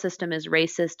medical system is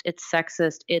racist, it's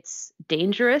sexist, it's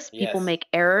dangerous. People Yes. make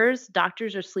errors.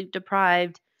 Doctors are sleep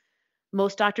deprived.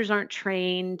 Most doctors aren't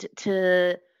trained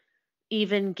to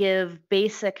even give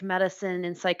basic medicine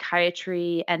in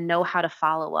psychiatry and know how to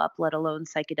follow up, let alone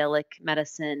psychedelic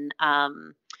medicine.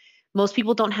 Most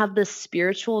people don't have the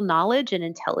spiritual knowledge and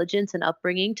intelligence and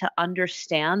upbringing to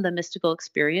understand the mystical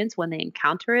experience when they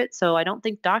encounter it. So I don't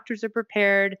think doctors are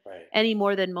prepared any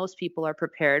more than most people are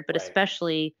prepared, but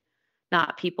especially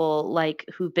not people like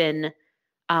who've been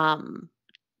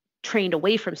trained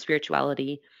away from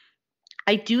spirituality.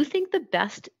 I do think the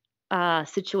best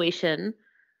situation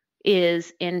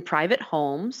is in private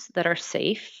homes that are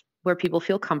safe, where people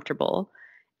feel comfortable,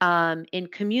 in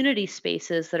community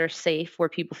spaces that are safe, where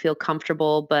people feel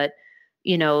comfortable, but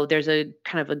there's a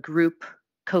kind of a group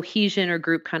cohesion or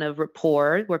group kind of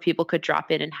rapport where people could drop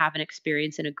in and have an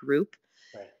experience in a group,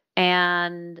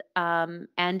 and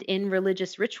in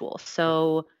religious rituals.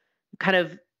 So, kind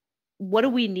of, what do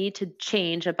we need to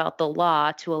change about the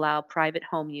law to allow private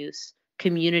home use,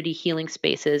 community healing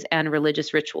spaces, and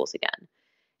religious rituals again?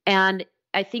 And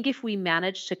I think if we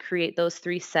manage to create those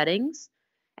three settings,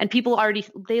 and people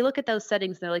they look at those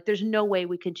settings and they're like, there's no way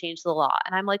we can change the law.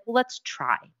 And I'm like, well, let's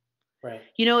try. Right.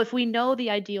 If we know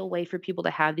the ideal way for people to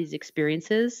have these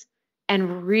experiences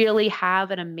and really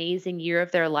have an amazing year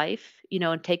of their life,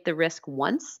 and take the risk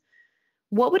once,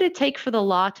 what would it take for the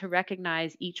law to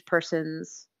recognize each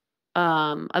person's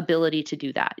ability to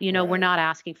do that? We're not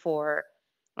asking for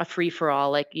a free for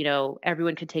all, like,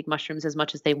 everyone can take mushrooms as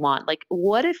much as they want. Like,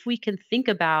 what if we can think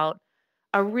about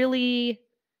a really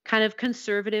kind of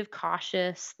conservative,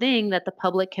 cautious thing that the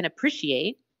public can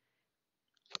appreciate?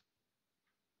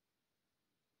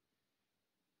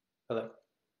 Hello.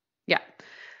 Yeah.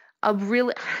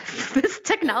 This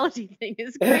technology thing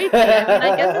is crazy.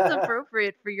 I guess it's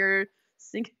appropriate for your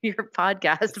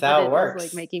podcast, That's but how it it works. is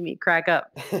like making me crack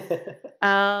up.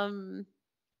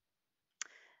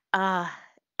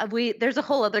 There's a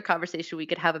whole other conversation we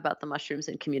could have about the mushrooms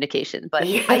and communication, but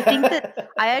I think that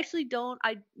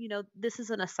this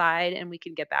is an aside and we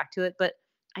can get back to it, but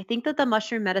I think that the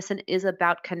mushroom medicine is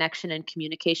about connection and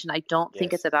communication. I don't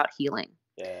think it's about healing.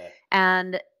 Yeah.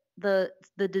 And the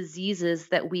diseases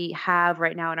that we have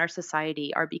right now in our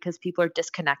society are because people are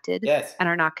disconnected and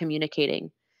are not communicating.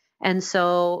 And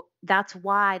so that's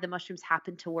why the mushrooms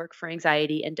happen to work for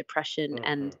anxiety and depression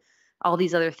and all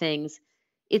these other things.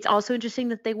 It's also interesting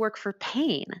that they work for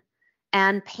pain.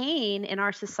 And pain in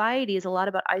our society is a lot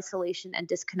about isolation and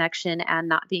disconnection and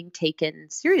not being taken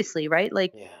seriously, right?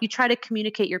 Like, you try to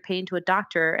communicate your pain to a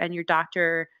doctor and your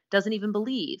doctor doesn't even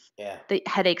believe that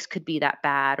headaches could be that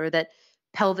bad, or that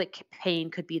pelvic pain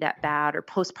could be that bad, or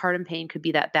postpartum pain could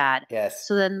be that bad. Yes.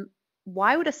 So then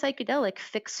why would a psychedelic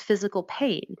fix physical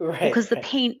pain? Right. Because the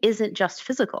pain isn't just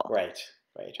physical. Right.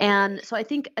 And so I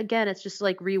think, again, it's just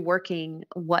like reworking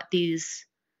what these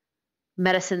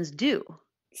medicines do.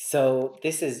 So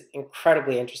this is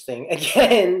incredibly interesting,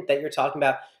 again, that you're talking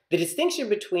about. The distinction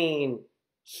between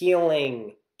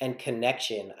healing and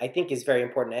connection, I think, is very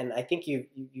important. And I think you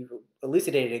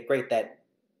elucidated it great, that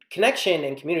connection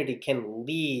and community can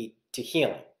lead to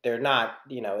healing. They're not,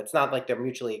 it's not like they're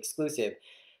mutually exclusive.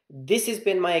 This has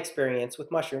been my experience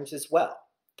with mushrooms as well.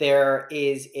 There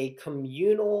is a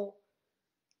communal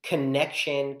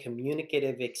connection,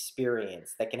 communicative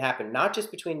experience that can happen not just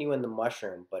between you and the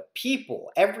mushroom, but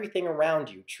people, everything around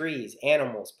you, trees,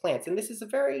 animals, plants. And this is a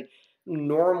very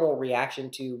normal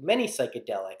reaction to many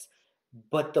psychedelics.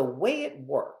 But the way it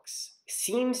works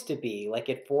seems to be like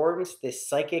it forms this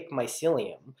psychic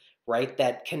mycelium, right,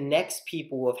 that connects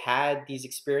people who have had these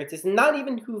experiences, not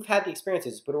even who've had the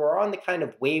experiences, but who are on the kind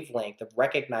of wavelength of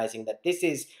recognizing that this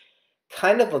is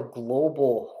kind of a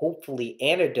global, hopefully,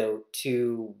 antidote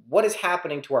to what is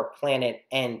happening to our planet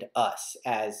and us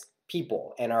as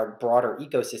people and our broader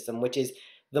ecosystem, which is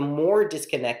the more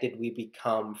disconnected we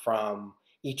become from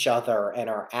each other and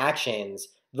our actions,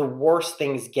 the worse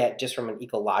things get just from an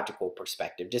ecological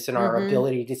perspective, just in our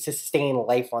ability to sustain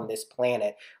life on this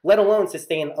planet, let alone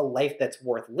sustain a life that's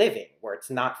worth living, where it's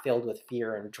not filled with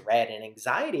fear and dread and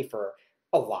anxiety for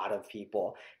a lot of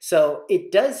people. So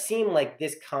it does seem like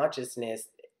this consciousness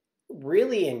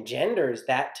really engenders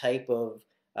that type of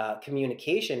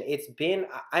communication.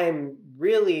 I am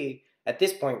really, at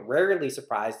this point, rarely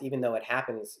surprised, even though it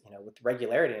happens, with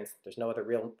regularity, and there's no other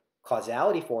real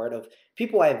causality for it, of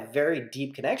people I have very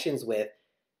deep connections with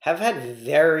have had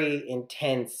very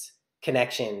intense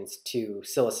connections to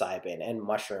psilocybin and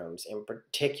mushrooms in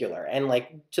particular. And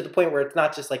like to the point where it's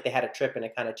not just like they had a trip and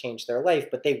it kind of changed their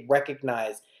life, but they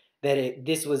recognize that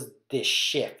this was this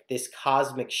shift, this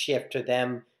cosmic shift to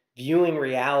them viewing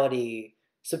reality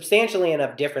substantially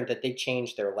enough different that they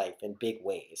changed their life in big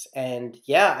ways. And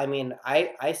yeah, I mean,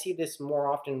 I see this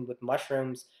more often with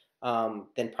mushrooms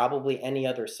than probably any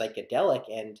other psychedelic.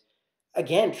 And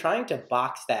again, trying to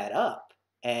box that up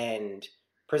and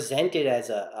present it as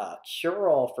a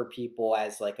cure-all for people,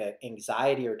 as like a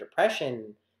anxiety or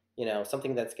depression,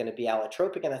 something that's going to be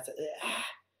allotropic, and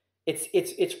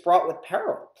it's fraught with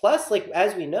peril. Plus, like,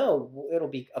 as we know, it'll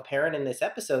be apparent in this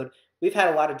episode, we've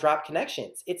had a lot of drop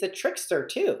connections. It's a trickster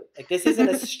too. Like, this isn't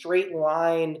a straight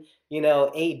line,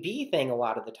 A-B thing a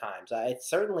lot of the times. It's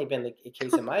certainly been the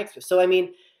case in my experience. So, I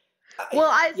mean,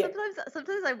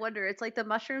 sometimes I wonder, it's like the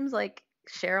mushrooms like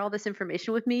share all this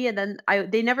information with me, and then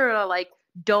they never are like,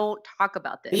 don't talk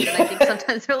about this. And I think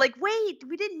sometimes they're like, wait,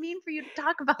 we didn't mean for you to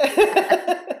talk about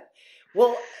that.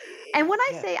 Well, and when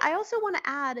I say, I also want to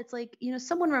add, it's like,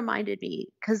 someone reminded me,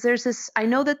 because there's this, I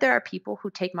know that there are people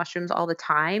who take mushrooms all the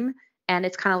time, and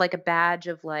it's kind of like a badge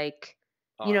of like,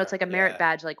 it's like a merit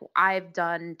badge. Like, I've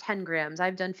done 10 grams,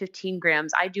 I've done 15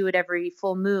 grams, I do it every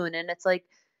full moon. And it's like,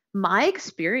 my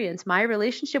experience, my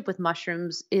relationship with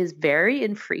mushrooms is very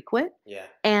infrequent. Yeah.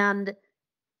 And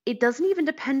it doesn't even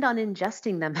depend on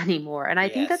ingesting them anymore. And I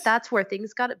think that that's where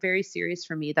things got very serious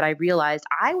for me, that I realized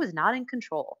I was not in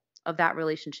control of that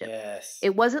relationship. Yes.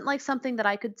 It wasn't like something that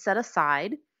I could set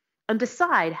aside and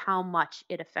decide how much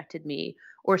it affected me,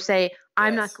 or say,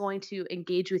 I'm not going to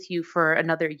engage with you for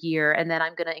another year and then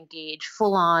I'm going to engage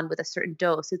full on with a certain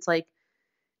dose. It's like,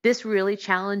 this really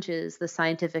challenges the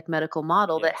scientific medical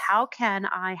model that how can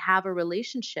I have a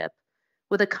relationship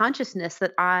with a consciousness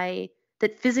that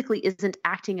physically isn't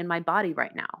acting in my body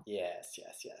right now? Yes.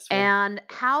 And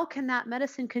how can that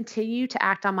medicine continue to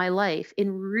act on my life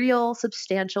in real,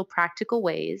 substantial, practical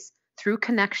ways, through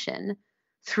connection,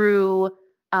 through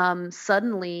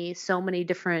suddenly so many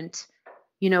different,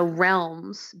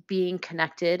 realms being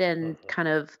connected, and kind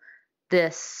of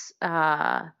this,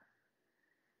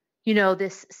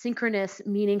 this synchronous,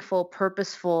 meaningful,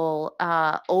 purposeful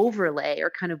overlay, or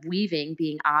kind of weaving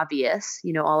being obvious,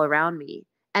 all around me.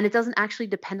 And it doesn't actually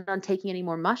depend on taking any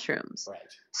more mushrooms. Right.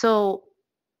 So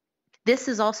this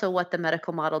is also what the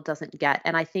medical model doesn't get.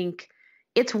 And I think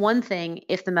it's one thing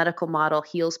if the medical model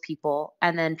heals people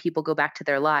and then people go back to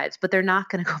their lives, but they're not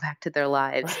going to go back to their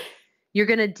lives. You're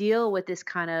going to deal with this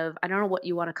kind of, I don't know what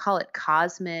you want to call it,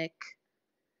 cosmic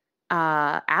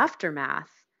aftermath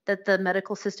that the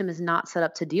medical system is not set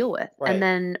up to deal with. Right. And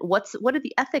then what are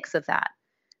the ethics of that?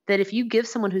 That if you give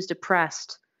someone who's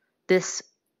depressed this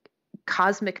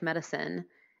cosmic medicine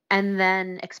and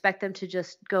then expect them to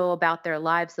just go about their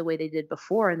lives the way they did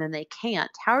before, and then they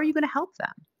can't, how are you going to help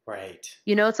them? Right.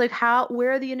 It's like,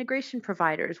 where are the integration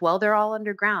providers? Well, they're all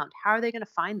underground. How are they going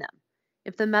to find them?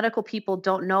 If the medical people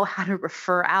don't know how to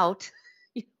refer out,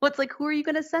 it's like, who are you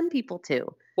going to send people to?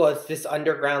 Well, it's this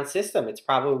underground system. It's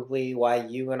probably why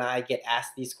you and I get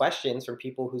asked these questions from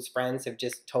people whose friends have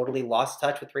just totally lost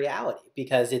touch with reality,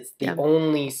 because it's the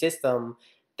only system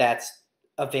that's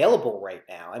available right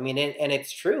now. I mean, and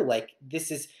it's true. Like,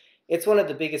 it's one of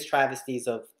the biggest travesties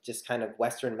of just kind of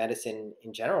Western medicine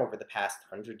in general over the past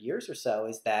 100 years or so,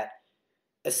 is that,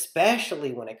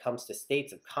 especially when it comes to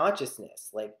states of consciousness,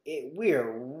 like,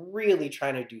 we're really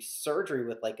trying to do surgery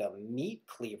with like a meat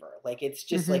cleaver. Like, it's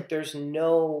just like, there's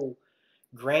no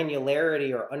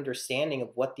granularity or understanding of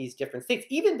what these different states,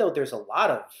 even though there's a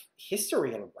lot of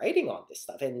history and writing on this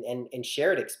stuff and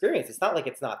shared experience. It's not like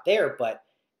it's not there, but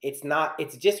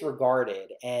it's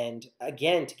disregarded. And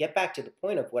again, to get back to the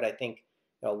point of what I think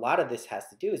a lot of this has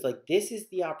to do is, like, this is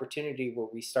the opportunity where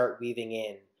we start weaving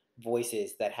in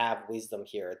voices that have wisdom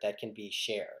here that can be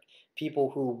shared.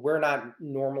 People who we're not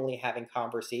normally having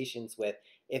conversations with.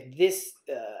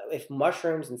 If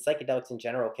mushrooms and psychedelics in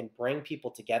general can bring people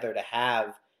together to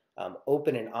have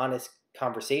open and honest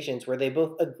conversations where they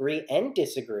both agree and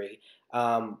disagree,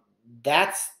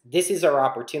 this is our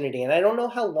opportunity. And I don't know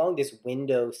how long this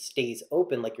window stays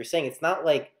open. Like you're saying, it's not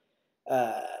like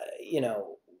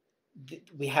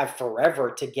we have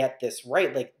forever to get this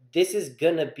right. Like, this is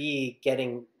gonna be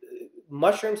getting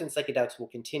mushrooms and psychedelics will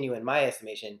continue, in my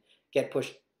estimation, get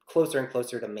pushed closer and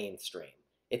closer to mainstream.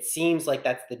 It seems like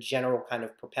that's the general kind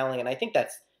of propelling, and I think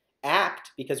that's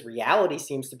apt because reality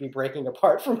seems to be breaking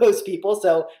apart for most people.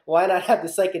 So why not have the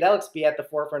psychedelics be at the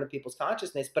forefront of people's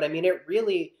consciousness? But I mean, it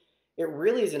really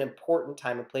is an important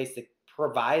time and place to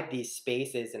provide these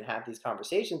spaces and have these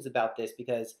conversations about this,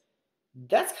 because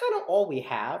that's kind of all we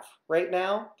have right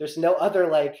now. There's no other,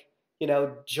 like,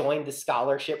 join the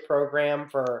scholarship program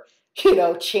for,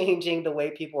 changing the way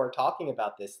people are talking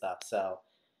about this stuff. So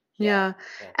Yeah.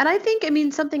 Yeah. And I think, I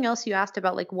mean, something else you asked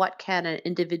about, like, what can an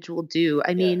individual do?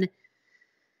 I mean,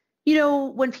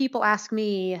 when people ask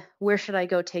me, where should I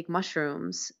go take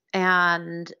mushrooms?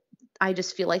 And I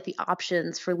just feel like the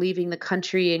options for leaving the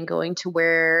country and going to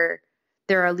where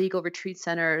there are legal retreat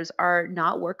centers are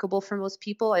not workable for most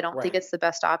people. I don't think Right. it's the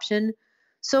best option.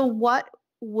 So what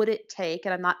would it take?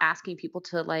 And I'm not asking people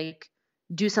to, like,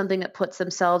 do something that puts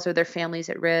themselves or their families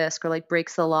at risk or, like,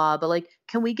 breaks the law, but, like,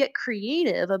 can we get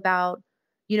creative about,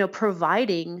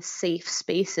 providing safe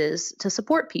spaces to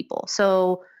support people?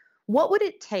 So what would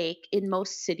it take in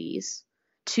most cities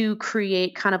to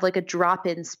create kind of like a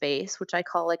drop-in space, which I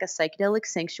call like a psychedelic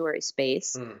sanctuary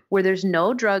space, where there's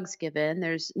no drugs given,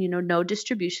 there's, no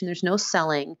distribution, there's no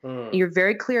selling, and you're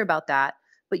very clear about that,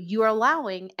 but you are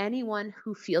allowing anyone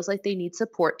who feels like they need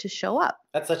support to show up.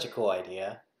 That's such a cool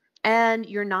idea. And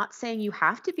you're not saying you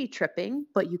have to be tripping,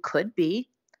 but you could be.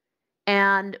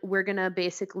 And we're going to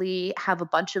basically have a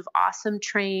bunch of awesome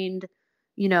trained,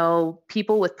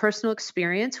 people with personal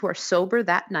experience who are sober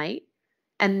that night.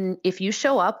 And if you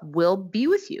show up, we'll be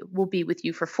with you. We'll be with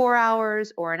you for 4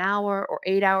 hours or an hour or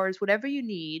 8 hours, whatever you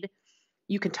need.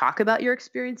 You can talk about your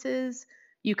experiences.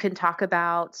 You can talk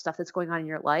about stuff that's going on in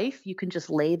your life. You can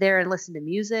just lay there and listen to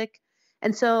music.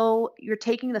 And so you're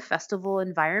taking the festival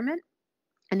environment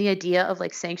and the idea of,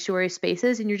 like, sanctuary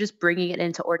spaces, and you're just bringing it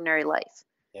into ordinary life.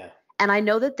 Yeah. And I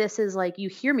know that this is, like, you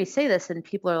hear me say this and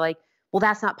people are like, well,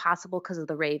 that's not possible because of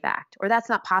the Rave Act, or that's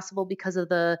not possible because of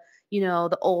the,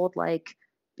 the old, like,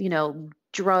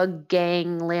 drug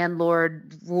gang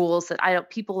landlord rules that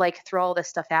people, like, throw all this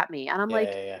stuff at me. And I'm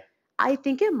like, I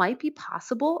think it might be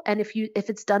possible. And if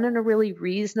it's done in a really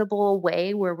reasonable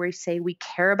way where we say we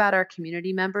care about our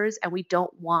community members and we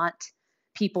don't want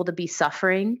people to be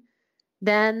suffering,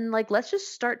 then, like, let's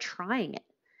just start trying it.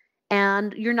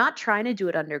 And you're not trying to do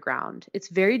it underground. It's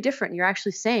very different. You're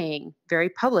actually saying very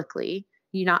publicly,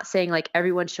 you're not saying, like,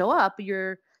 everyone show up.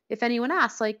 If anyone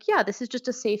asks, like, yeah, this is just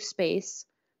a safe space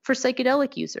for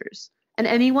psychedelic users and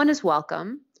anyone is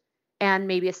welcome. And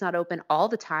maybe it's not open all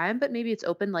the time, but maybe it's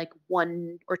open like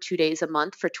 1 or 2 days a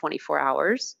month for 24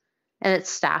 hours. And it's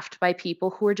staffed by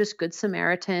people who are just good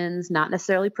Samaritans, not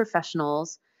necessarily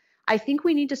professionals. I think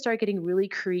we need to start getting really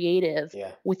creative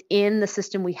within the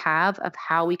system we have of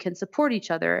how we can support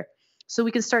each other so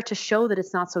we can start to show that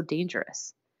it's not so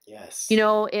dangerous. Yes.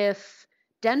 If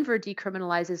Denver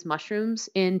decriminalizes mushrooms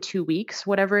in 2 weeks,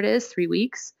 whatever it is, 3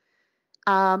 weeks,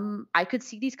 I could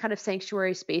see these kind of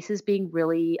sanctuary spaces being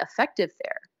really effective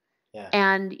there. Yeah.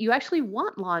 And you actually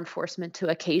want law enforcement to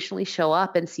occasionally show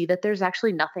up and see that there's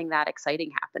actually nothing that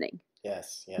exciting happening.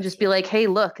 Yes. And just be like, hey,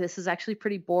 look, this is actually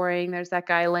pretty boring. There's that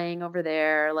guy laying over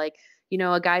there. Like,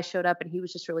 a guy showed up and he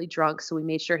was just really drunk, so we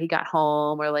made sure he got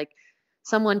home. Or, like,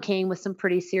 someone came with some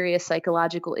pretty serious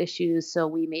psychological issues, so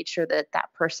we made sure that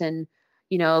that person,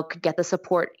 could get the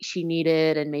support she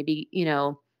needed. And maybe,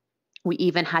 we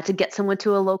even had to get someone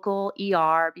to a local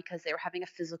ER because they were having a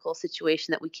physical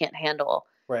situation that we can't handle.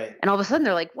 Right. And all of a sudden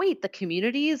they're like, wait, the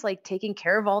community is, like, taking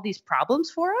care of all these problems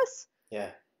for us?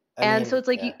 Yeah. So it's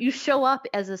like you show up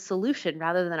as a solution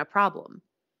rather than a problem.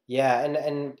 Yeah,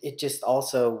 and it just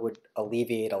also would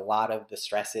alleviate a lot of the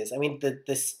stresses. I mean,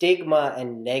 the stigma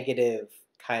and negative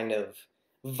kind of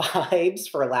vibes,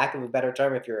 for lack of a better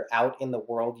term, if you're out in the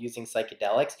world using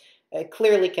psychedelics, it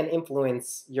clearly can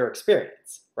influence your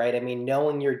experience, right? I mean,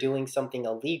 knowing you're doing something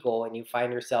illegal and you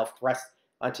find yourself thrust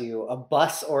onto a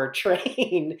bus or a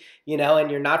train,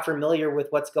 and you're not familiar with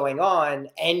what's going on,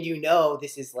 and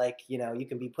this is like, you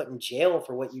can be put in jail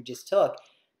for what you just took.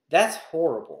 That's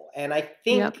horrible. And I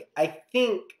think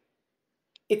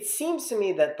it seems to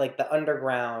me that, like, the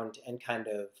underground and kind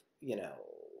of,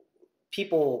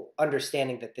 people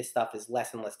understanding that this stuff is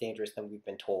less and less dangerous than we've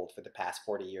been told for the past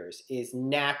 40 years is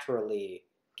naturally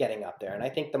getting up there. And I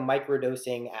think the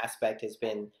microdosing aspect has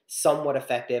been somewhat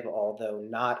effective, although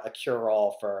not a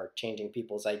cure-all for changing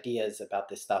people's ideas about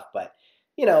this stuff. But,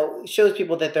 shows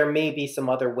people that there may be some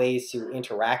other ways to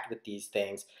interact with these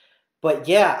things. But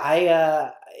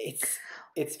yeah,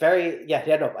 it's very,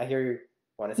 no, I hear you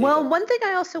Want to say Well, something? one thing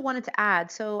I also wanted to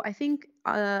add. So I think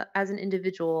as an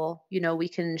individual, we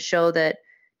can show that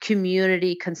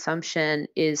community consumption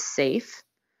is safe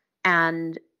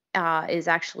and is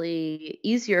actually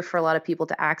easier for a lot of people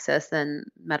to access than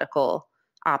medical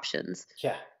options.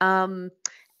 Yeah.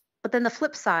 But then the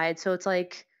flip side, so it's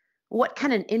like, what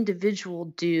can an individual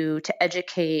do to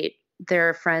educate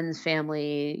their friends,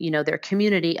 family, their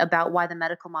community about why the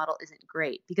medical model isn't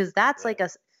great? Because that's Yeah.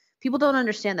 people don't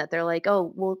understand that. They're like,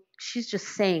 oh, well, she's just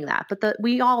saying that. But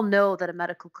we all know that a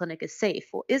medical clinic is safe.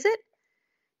 Well, is it?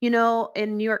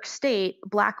 In New York State,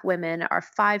 Black women are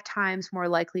 5 times more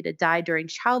likely to die during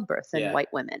childbirth than Yeah.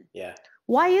 white women. Yeah.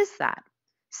 Why is that?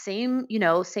 Same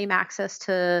access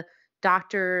to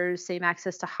doctors, same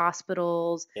access to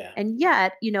hospitals. Yeah. And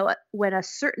yet, when a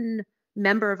certain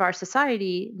member of our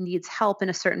society needs help in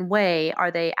a certain way,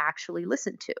 are they actually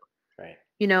listened to? Right.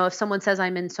 If someone says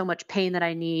I'm in so much pain that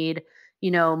I need,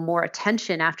 more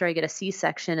attention after I get a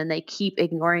C-section, and they keep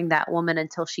ignoring that woman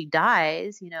until she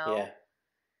dies, Yeah.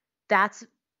 that's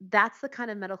the kind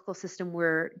of medical system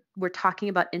we're talking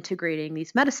about integrating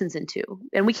these medicines into.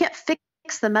 And we can't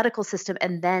fix the medical system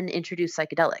and then introduce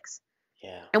psychedelics.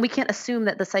 Yeah. And we can't assume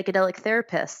that the psychedelic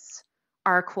therapists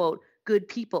are, quote, good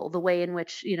people, the way in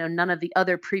which, none of the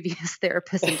other previous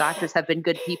therapists and doctors have been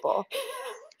good people.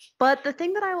 But the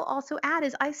thing that I will also add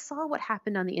is I saw what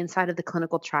happened on the inside of the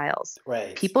clinical trials.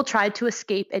 Right. People tried to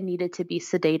escape and needed to be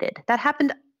sedated. That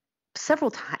happened several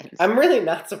times. I'm really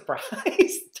not surprised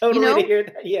totally to hear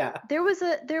that. Yeah. There was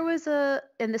a,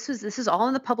 and this is all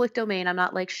in the public domain. I'm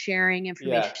not like sharing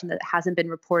information that hasn't been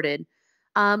reported.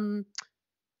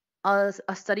 A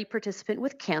study participant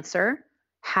with cancer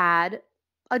had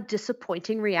a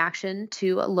disappointing reaction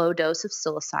to a low dose of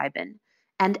psilocybin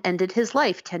and ended his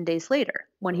life 10 days later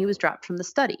when he was dropped from the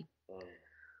study.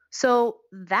 So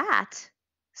that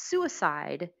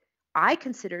suicide, I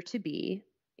consider to be,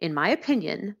 in my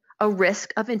opinion, a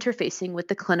risk of interfacing with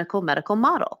the clinical medical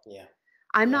model. Yeah.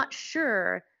 I'm not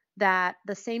sure that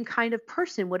the same kind of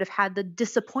person would have had the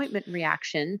disappointment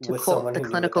reaction, to With quote someone the who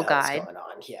knew clinical what the hell's guide, going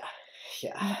on. Yeah.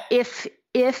 Yeah.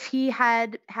 if he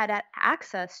had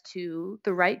access to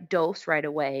the right dose right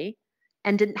away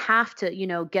and didn't have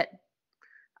to, get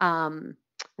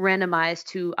randomized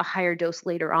to a higher dose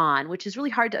later on, which is really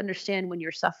hard to understand when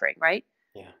you're suffering, right?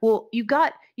 Yeah. Well, you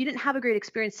didn't have a great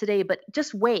experience today, but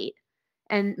just wait.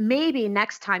 And maybe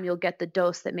next time you'll get the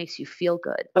dose that makes you feel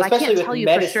good. But Especially I can't with tell you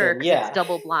medicine, for sure because it's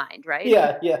double blind, right?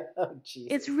 Yeah. Yeah. Oh, Jesus.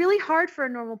 It's really hard for a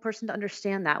normal person to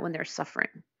understand that when they're suffering.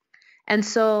 And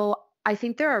so I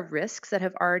think there are risks that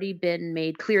have already been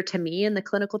made clear to me in the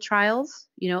clinical trials.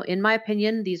 In my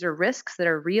opinion, these are risks that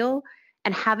are real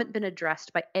and haven't been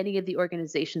addressed by any of the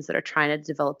organizations that are trying to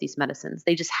develop these medicines.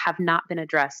 They just have not been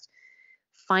addressed.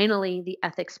 Finally, the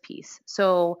ethics piece.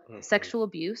 So sexual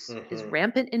abuse is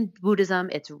rampant in Buddhism.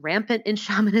 It's rampant in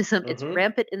shamanism. It's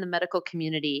rampant in the medical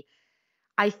community.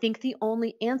 I think the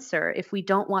only answer, if we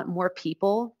don't want more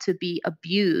people to be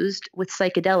abused with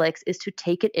psychedelics, is to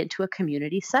take it into a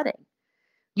community setting.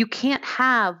 You can't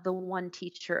have the one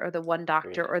teacher or the one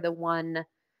doctor or the one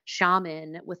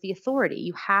shaman with the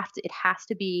authority. It has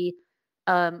to be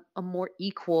a more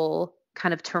equal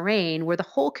kind of terrain where the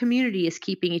whole community is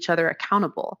keeping each other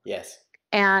accountable. Yes.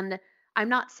 And I'm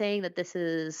not saying that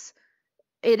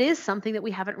it is something that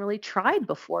we haven't really tried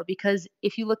before, because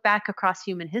if you look back across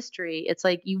human history, it's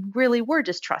like you really were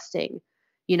just trusting,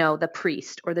 the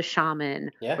priest or the shaman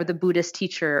or the Buddhist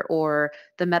teacher or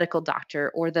the medical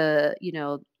doctor or the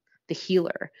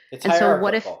healer. It's and so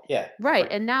what if, right.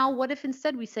 And now what if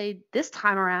instead we say this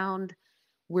time around,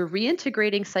 we're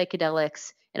reintegrating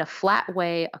psychedelics in a flat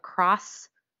way across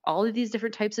all of these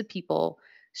different types of people.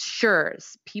 Sure,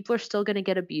 people are still going to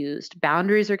get abused.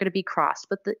 Boundaries are going to be crossed,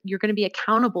 but you're going to be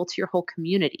accountable to your whole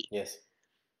community. Yes.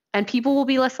 And people will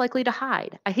be less likely to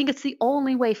hide. I think it's the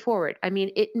only way forward. I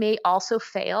mean, it may also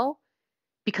fail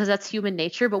because that's human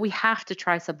nature, but we have to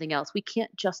try something else. We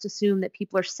can't just assume that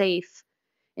people are safe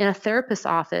in a therapist's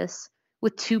office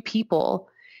with 2 people.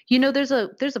 There's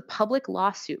a public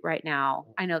lawsuit right now.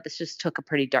 I know this just took a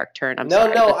pretty dark turn. I'm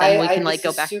sorry. No, but then we can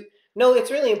go back. No,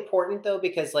 it's really important though,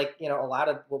 because a lot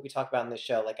of what we talk about in this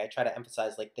show, I try to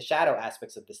emphasize the shadow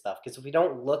aspects of this stuff, because if we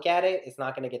don't look at it, it's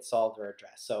not going to get solved or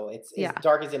addressed. So it's as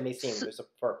dark as it may seem, there's a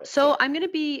purpose. So I'm going to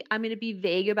be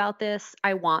vague about this.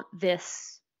 I want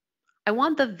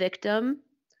the victim.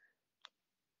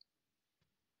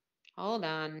 Hold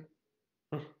on.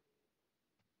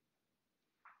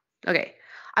 Okay.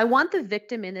 I want the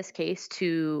victim in this case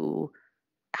to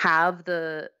have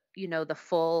the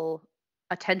full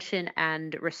attention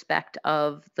and respect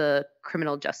of the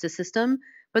criminal justice system,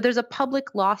 but there's a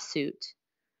public lawsuit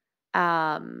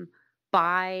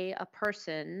by a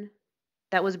person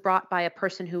that was brought by a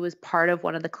person who was part of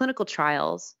one of the clinical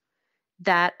trials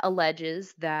that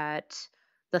alleges that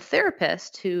the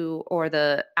therapist or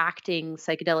the acting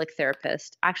psychedelic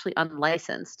therapist, actually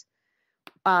unlicensed,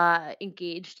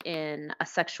 engaged in a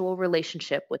sexual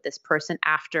relationship with this person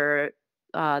after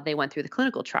they went through the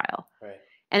clinical trial. Right.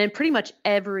 And in pretty much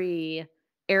every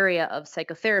area of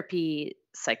psychotherapy,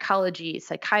 psychology,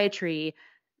 psychiatry,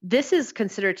 this is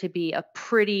considered to be a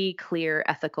pretty clear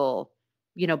ethical,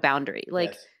 boundary.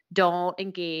 Like, Yes. don't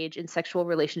engage in sexual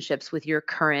relationships with your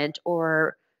current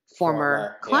or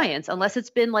former clients unless it's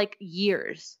been like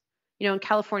years. In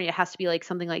California, it has to be like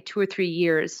something like 2 or 3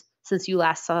 years since you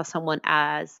last saw someone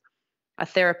as a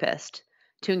therapist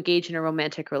to engage in a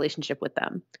romantic relationship with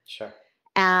them. Sure.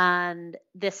 And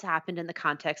this happened in the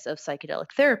context of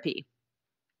psychedelic therapy.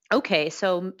 Okay,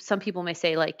 so some people may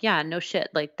say, like, yeah, no shit,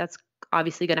 like that's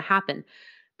obviously going to happen.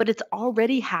 But it's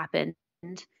already happened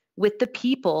with the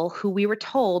people who we were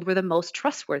told were the most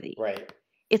trustworthy. Right.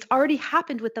 It's already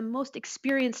happened with the most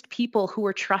experienced people who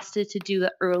were trusted to do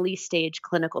the early stage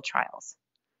clinical trials.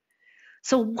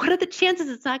 So what are the chances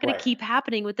it's not going to keep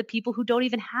happening with the people who don't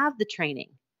even have the training?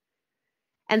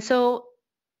 And so,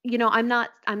 I'm not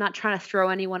trying to throw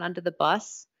anyone under the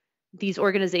bus. These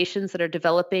organizations that are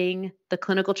developing the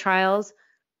clinical trials,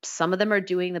 some of them are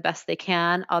doing the best they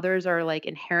can. Others are like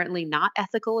inherently not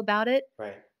ethical about it.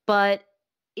 Right. But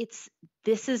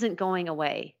this isn't going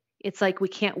away. It's like we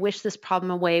can't wish this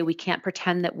problem away. We can't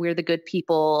pretend that we're the good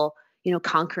people,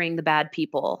 conquering the bad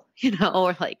people,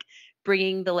 or like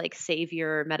bringing the like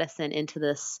savior medicine into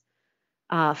this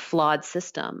flawed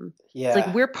system. Yeah. It's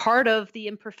like we're part of the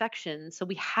imperfection, so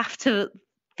we have to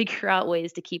figure out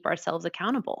ways to keep ourselves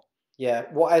accountable. Yeah,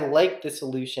 well, I like the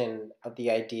solution of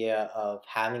the idea of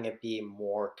having it be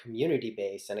more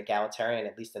community-based and egalitarian,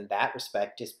 at least in that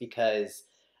respect, just because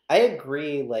I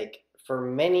agree, like, for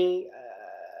many,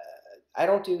 I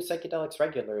don't do psychedelics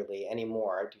regularly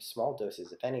anymore. I do small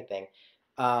doses, if anything.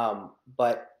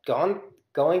 But going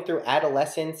through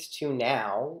adolescence to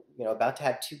now, about to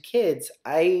have 2 kids,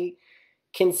 I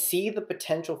can see the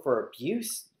potential for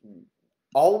abuse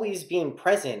always being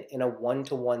present in a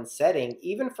one-to-one setting,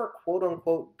 even for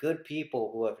quote-unquote good people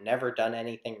who have never done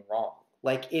anything wrong.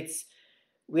 Like,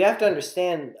 we have to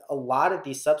understand a lot of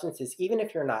these substances, even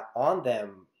if you're not on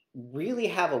them, really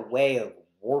have a way of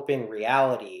warping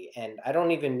reality. And I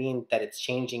don't even mean that it's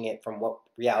changing it from what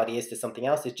reality is to something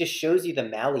else. It just shows you the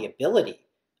malleability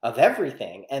of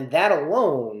everything. And that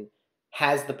alone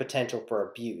has the potential for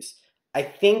abuse. I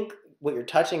think what you're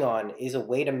touching on is a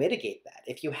way to mitigate that.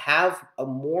 If you have a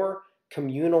more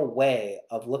communal way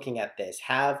of looking at this,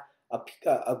 have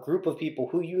a group of people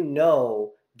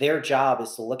who their job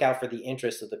is to look out for the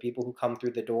interests of the people who come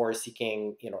through the door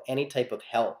seeking, any type of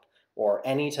help or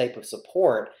any type of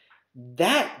support,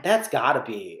 that's got to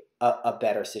be a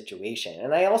better situation.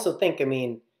 And I also think,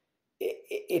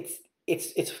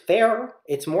 it's fair.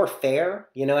 It's more fair.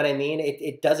 You know what I mean?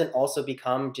 It doesn't also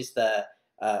become just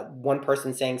one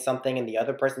person saying something and the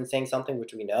other person saying something,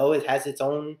 which we know it has its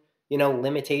own,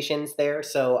 limitations there.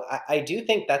 So I do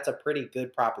think that's a pretty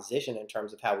good proposition in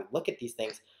terms of how we look at these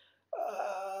things.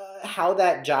 How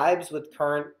that jibes with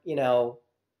current,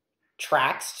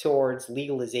 tracks towards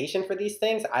legalization for these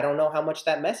things, I don't know how much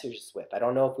that messes with. I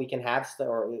don't know if we can have,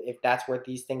 or if that's where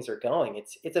these things are going.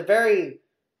 It's a very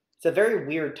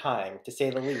weird time, to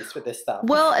say the least, with this stuff.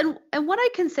 Well, and what I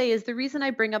can say is the reason I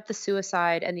bring up the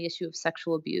suicide and the issue of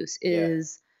sexual abuse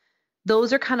is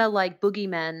those are kind of like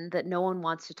boogeymen that no one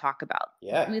wants to talk about.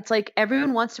 Yeah. It's like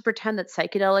everyone wants to pretend that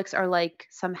psychedelics are like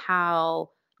somehow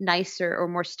nicer or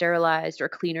more sterilized or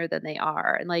cleaner than they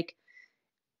are. And like,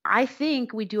 I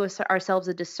think we do ourselves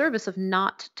a disservice of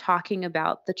not talking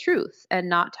about the truth and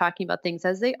not talking about things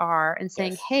as they are and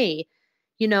saying, hey,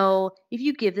 if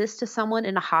you give this to someone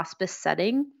in a hospice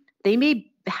setting, they may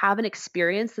have an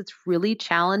experience that's really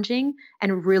challenging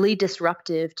and really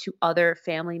disruptive to other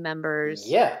family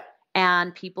members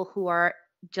and people who are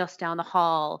just down the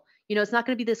hall. It's not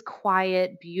going to be this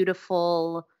quiet,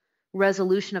 beautiful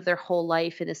resolution of their whole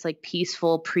life in this like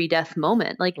peaceful pre-death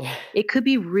moment. Like it could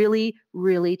be really,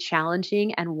 really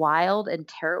challenging and wild and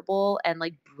terrible and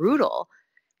like brutal.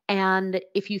 And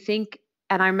if you think,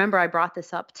 and I remember I brought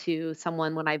this up to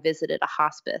someone when I visited a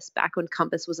hospice back when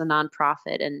Compass was a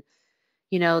nonprofit, and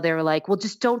they were like, well,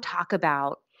 just don't talk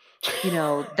about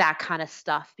that kind of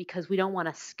stuff because we don't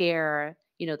want to scare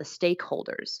the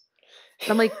stakeholders.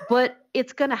 And I'm like, but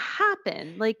it's gonna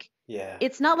happen. Like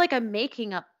it's not like I'm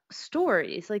making up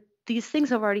stories. Like these things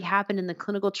have already happened in the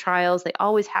clinical trials. They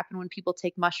always happen when people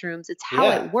take mushrooms. It's how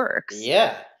it works.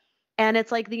 And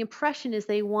it's like the impression is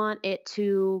they want it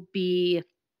to be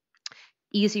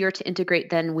easier to integrate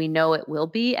than we know it will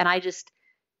be. And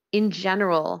in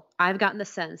general, I've gotten the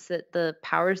sense that the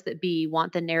powers that be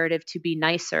want the narrative to be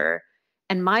nicer.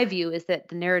 And my view is that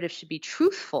the narrative should be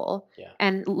truthful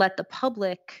and let the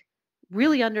public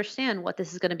really understand what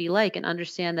this is going to be like and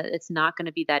understand that it's not going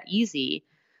to be that easy.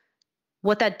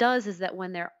 What that does is that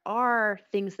when there are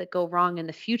things that go wrong in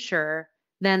the future,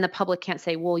 then the public can't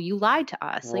say, well, you lied to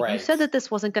us. Like you said that this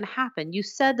wasn't going to happen. You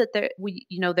said that there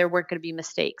weren't going to be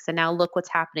mistakes. And now look what's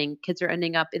happening. Kids are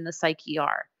ending up in the psych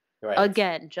ER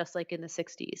again, just like in the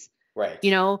 60s. Right.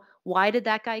 Why did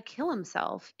that guy kill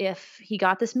himself if he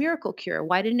got this miracle cure?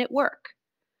 Why didn't it work?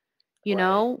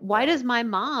 Why does my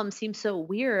mom seem so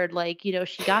weird? Like,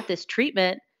 she got this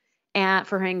treatment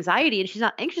for her anxiety and she's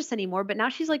not anxious anymore, but now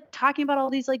she's like talking about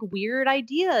all these like weird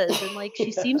ideas and like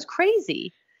she seems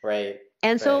crazy. Right.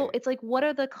 And so it's like, what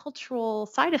are the cultural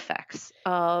side effects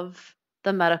of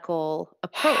the medical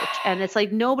approach? And it's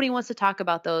like, nobody wants to talk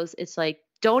about those. It's like,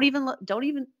 don't even,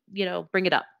 bring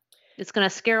it up. It's going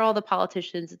to scare all the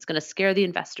politicians. It's going to scare the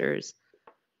investors.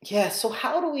 Yeah. So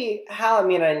I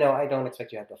mean, I know I don't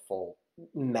expect you to have the full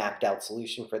mapped out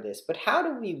solution for this, but how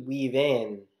do we weave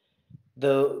in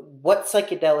what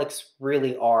psychedelics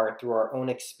really are through our own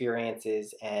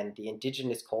experiences and the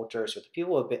indigenous cultures or the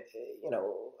people who have been,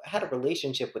 had a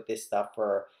relationship with this stuff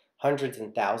for hundreds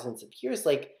and thousands of years?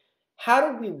 Like,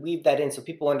 how do we weave that in so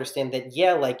people understand that,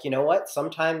 like, what?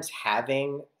 Sometimes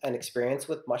having an experience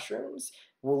with mushrooms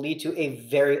will lead to a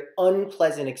very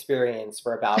unpleasant experience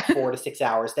for about 4 to 6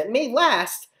 hours that may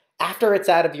last after it's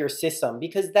out of your system.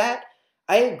 Because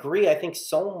I agree, I think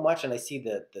so much, and I see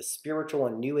the spiritual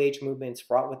and new age movements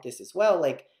fraught with this as well.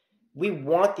 Like, we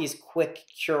want these quick,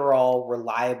 cure-all,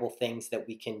 reliable things that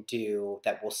we can do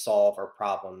that will solve our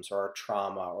problems or our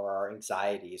trauma or our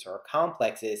anxieties or our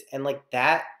complexes. And like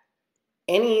that,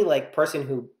 any like person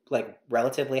who like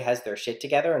relatively has their shit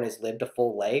together and has lived a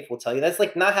full life will tell you that's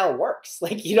like not how it works.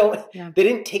 Like, they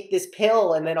didn't take this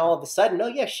pill and then all of a sudden,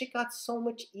 shit got so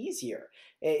much easier.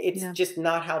 It's just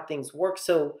not how things work.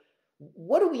 So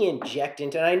what do we inject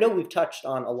into? And I know we've touched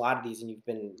on a lot of these and you've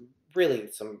been really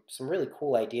some really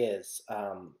cool ideas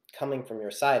coming from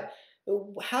your side.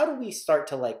 How do we start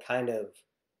to like kind of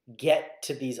get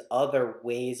to these other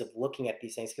ways of looking at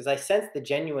these things? Because I sense the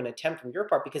genuine attempt from your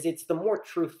part, because it's the more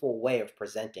truthful way of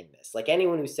presenting this. Like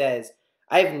anyone who says,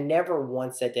 I've never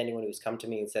once said to anyone who's come to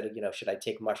me and said, should I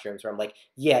take mushrooms? Or I'm like,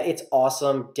 yeah, it's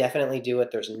awesome. Definitely do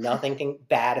it. There's nothing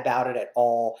bad about it at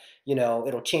all.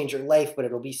 It'll change your life, but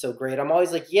it'll be so great. I'm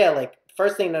always like,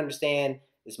 first thing to understand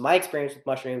is my experience with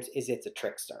mushrooms is it's a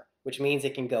trickster, which means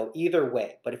it can go either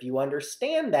way. But if you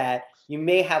understand that, you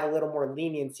may have a little more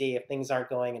leniency if things aren't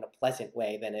going in a pleasant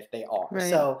way than if they are. Right.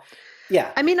 So,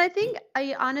 yeah. I mean,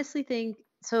 I honestly think,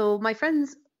 so my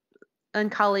friends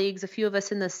and colleagues, a few of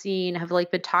us in the scene have like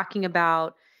been talking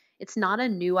about, it's not a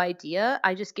new idea.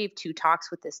 I just gave 2 talks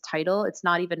with this title. It's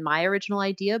not even my original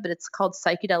idea, but it's called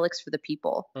Psychedelics for the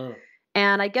People.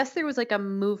 And I guess there was like a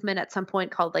movement at some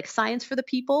point called like Science for the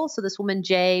People. So this woman,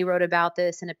 Jay, wrote about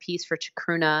this in a piece for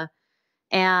Chacruna.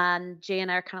 And Jay and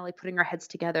I are kind of like putting our heads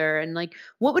together and like,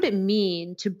 what would it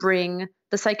mean to bring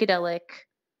the psychedelic,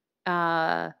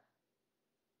 the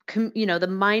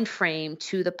mind frame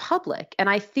to the public? And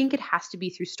I think it has to be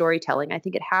through storytelling. I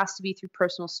think it has to be through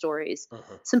personal stories.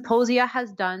 Symposia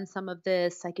has done some of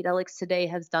this. Psychedelics Today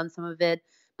has done some of it.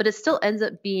 But it still ends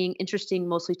up being interesting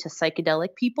mostly to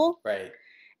psychedelic people. Right.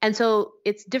 And so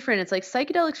it's different. It's like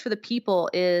Psychedelics for the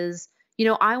People is,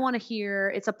 I want to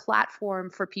hear, it's a platform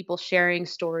for people sharing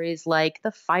stories like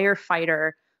the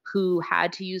firefighter who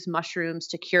had to use mushrooms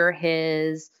to cure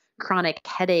his chronic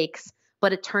headaches,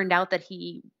 but it turned out that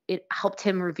it helped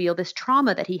him reveal this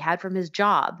trauma that he had from his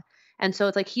job. And so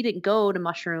it's like he didn't go to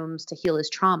mushrooms to heal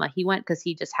his trauma. He went because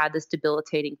he just had this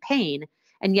debilitating pain.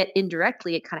 And yet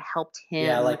indirectly, it kind of helped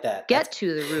him get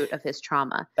to the root of his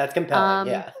trauma. That's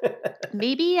compelling,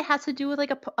 Maybe it has to do with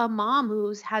like a mom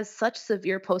who has such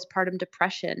severe postpartum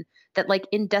depression that like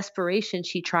in desperation,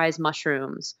 she tries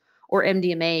mushrooms or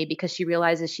MDMA because she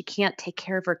realizes she can't take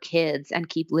care of her kids and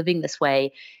keep living this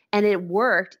way. And it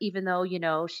worked, even though,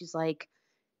 she's like,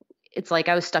 it's like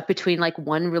I was stuck between like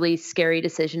one really scary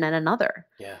decision and another.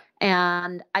 Yeah.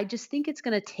 And I just think it's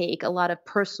going to take a lot of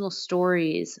personal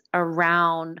stories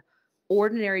around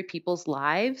ordinary people's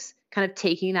lives, kind of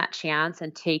taking that chance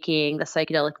and taking the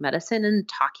psychedelic medicine and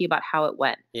talking about how it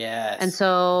went. Yes. And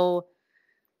so,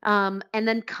 and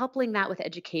then coupling that with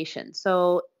education.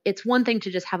 So it's one thing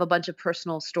to just have a bunch of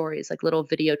personal stories, like little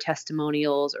video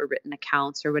testimonials or written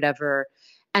accounts or whatever.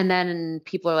 And then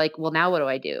people are like, well, now what do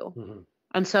I do?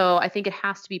 And so I think it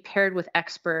has to be paired with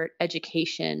expert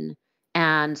education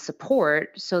and support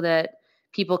so that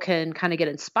people can kind of get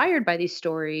inspired by these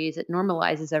stories. It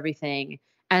normalizes everything.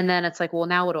 And then it's like, well,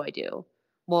 now what do I do?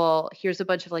 Well, here's a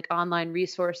bunch of like online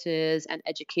resources and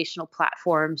educational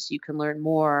platforms so you can learn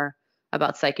more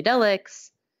about psychedelics,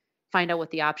 find out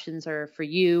what the options are for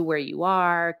you, where you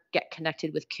are, get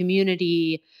connected with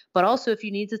community. But also, if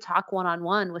you need to talk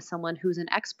one-on-one with someone who's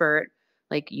an expert,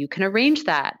 like you can arrange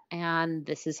that. And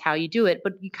this is how you do it.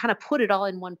 But you kind of put it all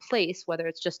in one place, whether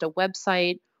it's just a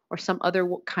website or some other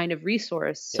kind of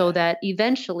resource, so that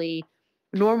eventually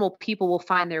normal people will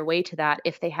find their way to that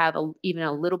if they have even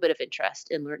a little bit of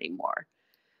interest in learning more.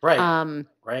 Right.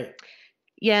 Right.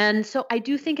 Yeah. And so I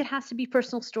do think it has to be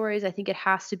personal stories. I think it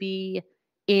has to be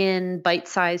in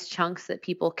bite-sized chunks that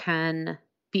people can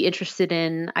be interested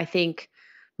in. I think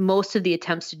most of the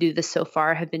attempts to do this so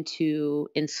far have been too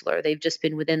insular. They've just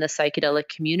been within the psychedelic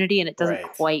community, and it doesn't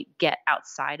quite get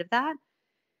outside of that.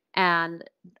 And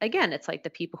again, it's like the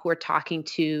people who are talking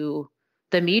to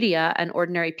the media and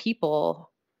ordinary people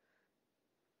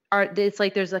it's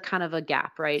like there's a kind of a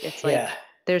gap, right? It's like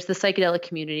there's the psychedelic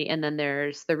community and then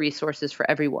there's the resources for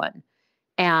everyone.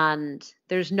 And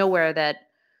there's nowhere that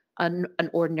an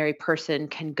ordinary person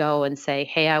can go and say,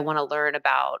 hey, I want to learn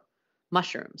about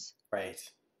mushrooms. Right.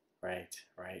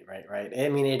 I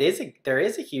mean, there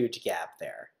is a huge gap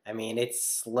there. I mean, it's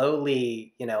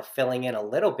slowly, filling in a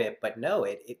little bit, but no,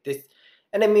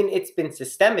 and I mean, it's been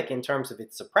systemic in terms of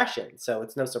its suppression. So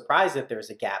it's no surprise that there's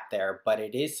a gap there, but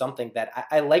it is something that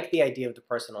I like the idea of the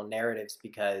personal narratives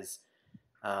because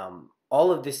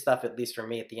all of this stuff, at least for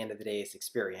me, at the end of the day, is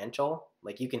experiential.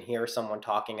 Like you can hear someone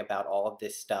talking about all of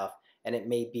this stuff, and it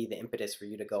may be the impetus for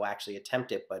you to go actually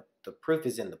attempt it, but the proof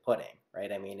is in the pudding,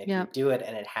 right? I mean, if you do it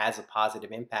and it has a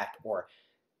positive impact or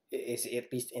is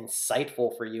at least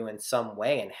insightful for you in some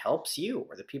way and helps you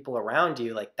or the people around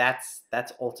you, like that's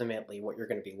ultimately what you're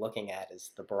going to be looking at as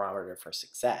the barometer for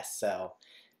success. So,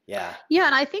 yeah. Yeah,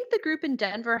 and I think the group in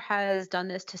Denver has done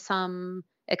this to some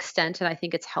extent, and I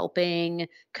think it's helping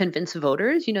convince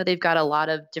voters. They've got a lot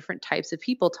of different types of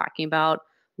people talking about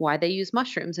why they use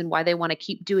mushrooms and why they want to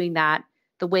keep doing that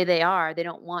the way they are. They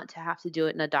don't want to have to do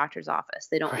it in a doctor's office.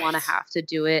 They don't want to have to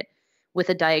do it with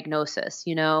a diagnosis,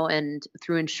 and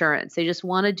through insurance. They just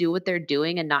want to do what they're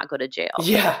doing and not go to jail.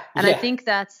 And I think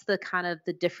that's the kind of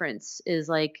the difference is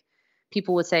like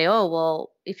people would say, oh,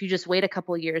 well, if you just wait a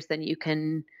couple of years, then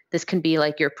this can be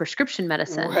like your prescription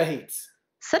medicine. Right.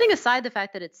 Setting aside the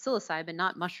fact that it's psilocybin,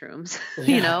 not mushrooms,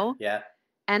 Yeah.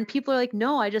 And people are like,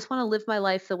 no, I just want to live my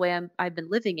life the way I've been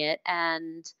living it.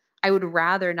 And I would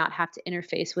rather not have to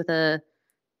interface with a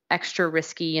extra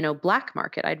risky, black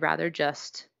market. I'd rather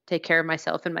just take care of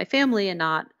myself and my family and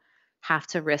not have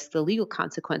to risk the legal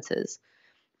consequences.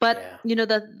 But,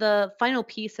 the final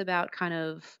piece about kind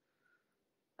of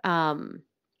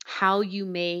how you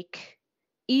make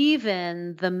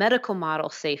even the medical model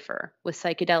safer with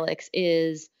psychedelics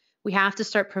is we have to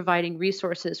start providing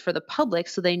resources for the public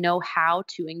so they know how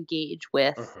to engage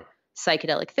with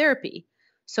psychedelic therapy.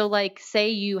 So like say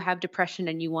you have depression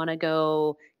and you want to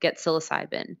go get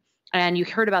psilocybin and you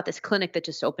heard about this clinic that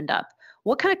just opened up.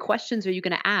 What kind of questions are you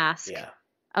going to ask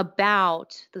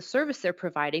about the service they're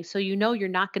providing so you're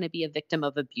not going to be a victim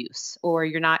of abuse or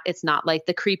it's not like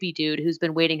the creepy dude who's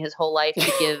been waiting his whole life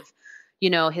to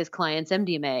give, his clients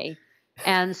MDMA.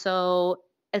 And so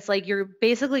it's like you're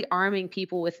basically arming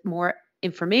people with more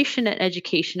information and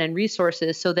education and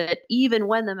resources so that even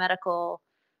when the medical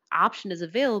option is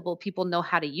available, people know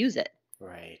how to use it.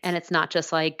 Right. And it's not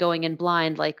just like going in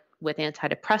blind, like with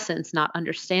antidepressants, not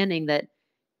understanding that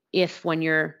if when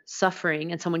you're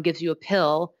suffering and someone gives you a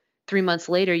pill, 3 months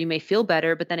later, you may feel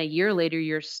better, but then a year later,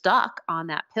 you're stuck on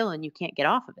that pill and you can't get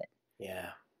off of it.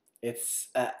 Yeah. It's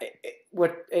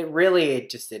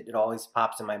it always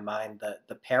pops in my mind,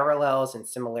 the parallels and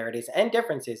similarities and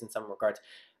differences in some regards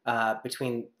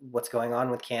between what's going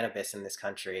on with cannabis in this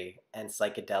country and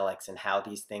psychedelics and how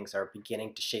these things are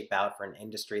beginning to shape out for an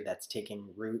industry that's taking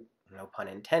root, no pun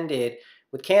intended,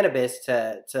 with cannabis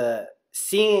to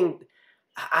seeing.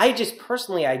 I just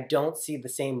personally, I don't see the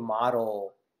same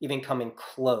model even coming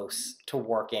close to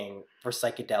working for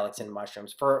psychedelics and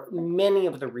mushrooms for many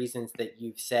of the reasons that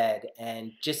you've said.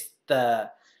 And just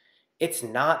it's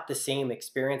not the same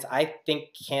experience. I think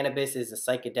cannabis is a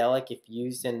psychedelic if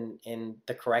used in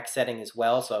the correct setting as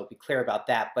well. So I'll be clear about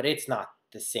that, but it's not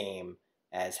the same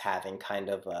as having kind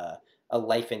of a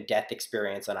life and death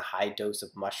experience on a high dose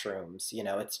of mushrooms.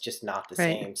 It's just not the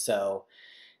same. So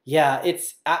yeah,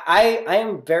 I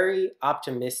am very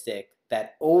optimistic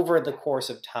that over the course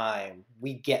of time,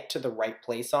 we get to the right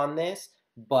place on this,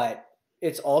 but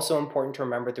it's also important to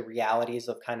remember the realities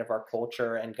of kind of our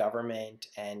culture and government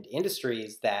and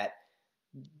industries, that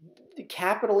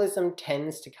capitalism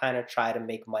tends to kind of try to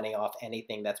make money off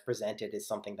anything that's presented as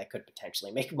something that could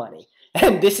potentially make money.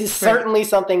 And this is certainly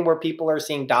something where people are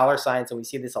seeing dollar signs, and we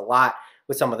see this a lot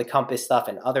with some of the Compass stuff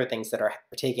and other things that are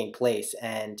taking place.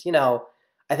 And, you know,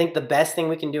 I think the best thing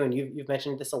we can do, and you've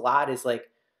mentioned this a lot, is like,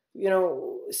 you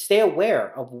know, stay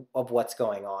aware of what's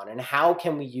going on and how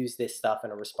can we use this stuff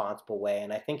in a responsible way.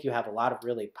 And I think you have a lot of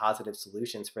really positive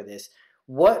solutions for this.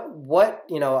 What,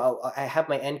 you know, I have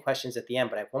my end questions at the end,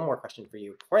 but I have one more question for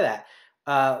you before that.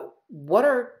 What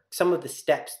are some of the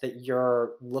steps that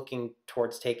you're looking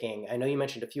towards taking? I know you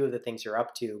mentioned a few of the things you're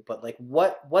up to, but like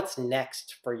what's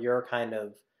next for your kind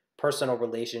of personal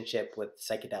relationship with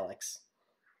psychedelics?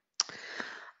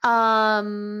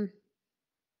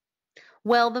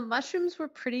 Well, the mushrooms were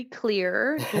pretty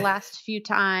clear the last few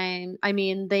times. I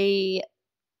mean,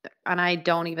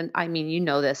 I mean, you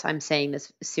know this, I'm saying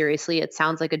this seriously. It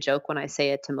sounds like a joke when I say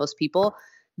it to most people.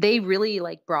 They really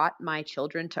like brought my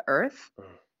children to earth.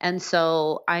 And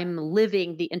so I'm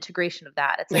living the integration of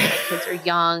that. It's like my kids are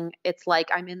young. It's like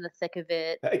I'm in the thick of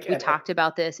it. We talked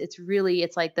about this. It's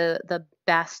like the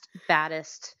best,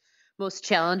 baddest, most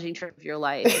challenging trip of your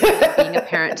life, like being a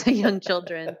parent to young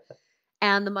children.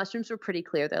 And the mushrooms were pretty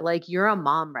clear. They're like, you're a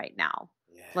mom right now.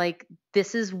 Yeah. Like,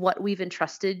 this is what we've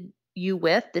entrusted you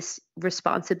with, this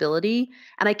responsibility.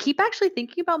 And I keep actually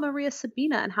thinking about Maria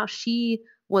Sabina and how she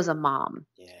was a mom.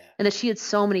 Yeah. And that she had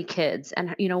so many kids.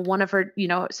 And, you know, one of her, you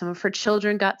know, some of her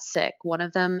children got sick. One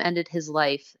of them ended his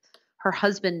life. Her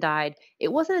husband died.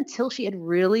 It wasn't until she had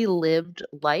really lived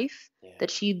life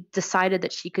that she decided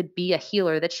that she could be a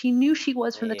healer, that she knew she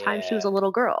was from the time she was a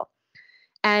little girl.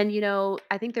 And, you know,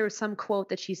 I think there was some quote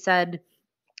that she said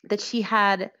that she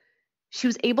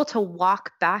was able to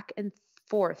walk back and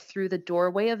forth through the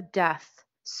doorway of death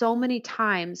so many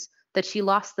times that she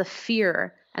lost the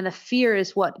fear, and the fear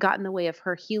is what got in the way of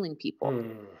her healing people.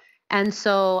 And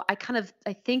so I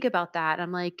think about that.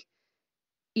 I'm like,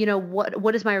 you know,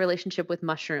 what is my relationship with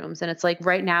mushrooms? And it's like,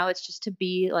 right now it's just to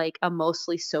be like a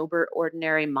mostly sober,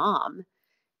 ordinary mom,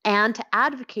 and to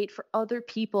advocate for other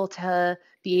people to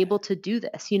be able to do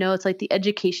this. You know, it's like the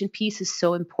education piece is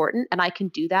so important, and I can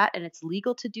do that, and it's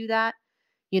legal to do that.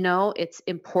 You know, it's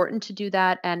important to do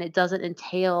that, and it doesn't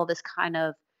entail this kind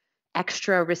of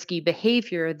extra risky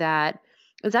behavior that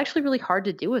is actually really hard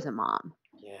to do as a mom.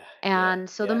 Yeah. And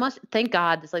so thank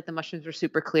God, it's like the mushrooms were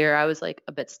super clear. I was like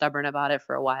a bit stubborn about it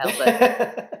for a while,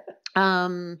 but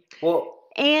well,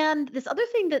 and this other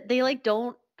thing that they like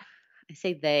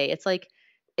it's like,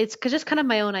 it's just kind of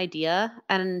my own idea,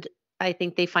 and I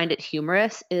think they find it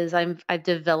humorous, is I've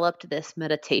developed this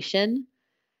meditation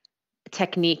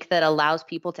technique that allows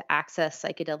people to access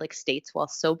psychedelic states while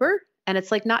sober. And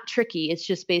it's like not tricky. It's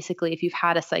just basically, if you've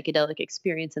had a psychedelic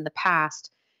experience in the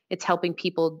past, it's helping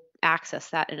people access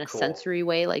that in a sensory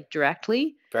way, like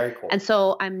directly. Very cool. And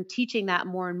so I'm teaching that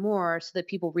more and more so that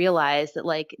people realize that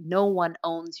like no one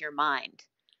owns your mind.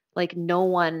 Like no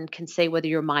one can say whether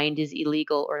your mind is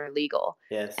illegal or legal.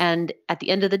 Yes. And at the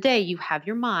end of the day, you have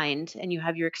your mind and you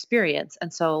have your experience.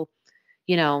 And so,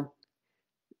 you know,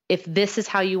 if this is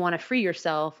how you want to free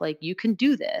yourself, like you can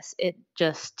do this. It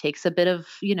just takes a bit of,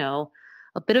 you know,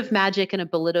 a bit of magic and a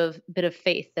bit of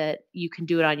faith that you can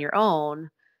do it on your own,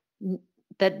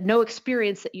 that no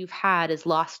experience that you've had is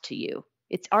lost to you.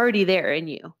 It's already there in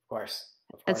you. Of course.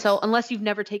 And so unless you've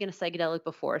never taken a psychedelic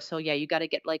before, so yeah, you got to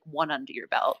get like one under your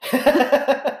belt.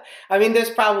 I mean, there's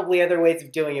probably other ways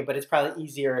of doing it, but it's probably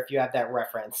easier if you have that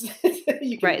reference.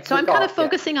 Right. So I'm kind of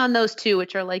focusing on those two,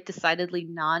 which are like decidedly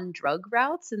non-drug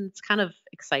routes, and it's kind of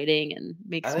exciting and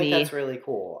makes me. I think that's really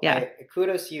cool. Yeah.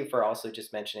 Kudos to you for also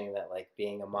just mentioning that, like,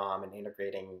 being a mom and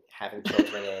integrating having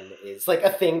children in is like a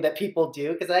thing that people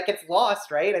do, because that gets lost,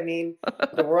 right? I mean,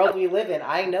 the world we live in,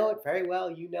 I know it very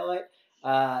well. You know it.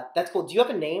 That's cool. Do you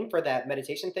have a name for that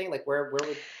meditation thing? Like where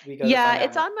would we go? Yeah,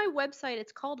 it's on my website.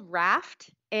 It's called Raft,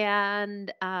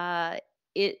 and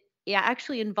it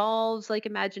actually involves like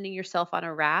imagining yourself on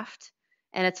a raft,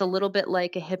 and it's a little bit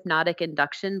like a hypnotic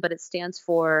induction, but it stands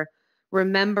for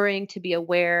remembering to be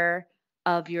aware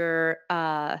of your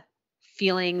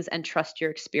feelings and trust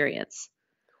your experience.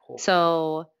 Cool.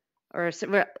 So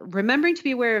remembering to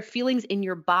be aware of feelings in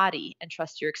your body and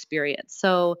trust your experience.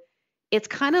 So it's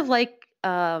kind of like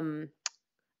a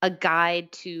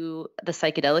guide to the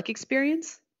psychedelic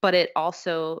experience, but it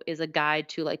also is a guide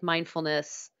to like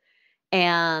mindfulness.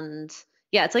 And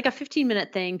yeah, it's like a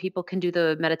 15-minute thing. People can do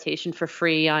the meditation for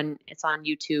free it's on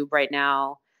YouTube right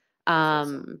now.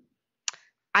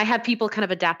 I had people kind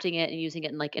of adapting it and using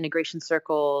it in like integration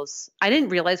circles. I didn't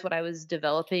realize what I was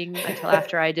developing until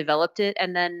after I developed it.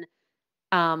 And then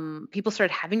people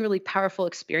started having really powerful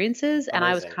experiences. And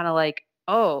I was Amazing. kind of like,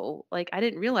 oh, like I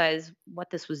didn't realize what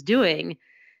this was doing.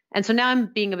 And so now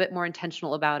I'm being a bit more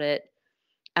intentional about it.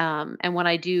 And when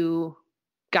I do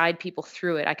guide people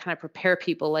through it, I kind of prepare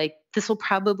people like this will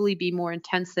probably be more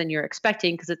intense than you're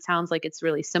expecting because it sounds like it's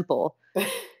really simple.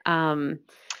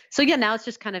 So yeah, now it's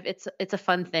just kind of it's a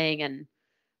fun thing, and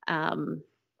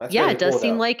That's yeah, really it does cool,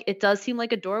 seem though.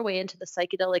 like a doorway into the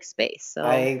psychedelic space. So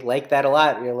I like that a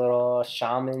lot. Your little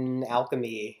shaman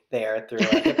alchemy there through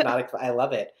a hypnotic. I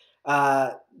love it.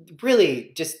 Uh,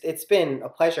 Really, just it's been a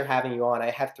pleasure having you on.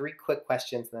 I have three quick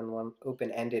questions and then one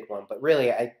open-ended one. But really,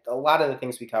 a lot of the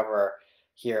things we cover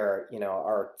here,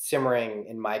 are simmering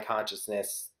in my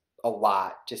consciousness a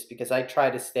lot. Just because I try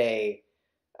to stay.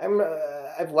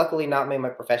 I've luckily not made my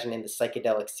profession in the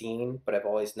psychedelic scene, but I've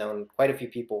always known quite a few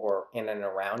people who are in and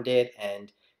around it,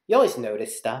 and you always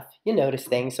notice stuff. You notice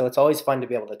things, so it's always fun to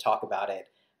be able to talk about it,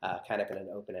 kind of in an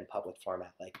open and public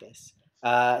format like this.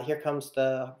 Here comes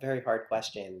the very hard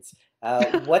questions.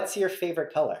 What's your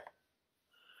favorite color?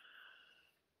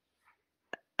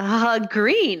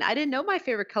 green. I didn't know my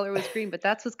favorite color was green, but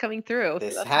that's what's coming through. So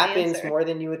This that's my happens answer. more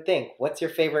than you would think. What's your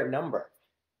favorite number?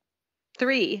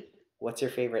 3. What's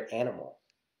your favorite animal?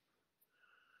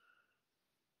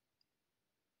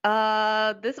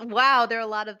 Wow, there are a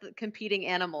lot of competing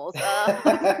animals.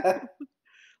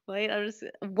 Wait, I'm just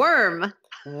worm.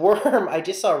 Worm. I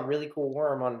just saw a really cool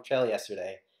worm on the trail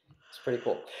yesterday. It's pretty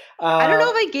cool. I don't know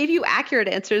if I gave you accurate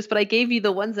answers, but I gave you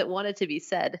the ones that wanted to be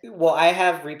said. Well, I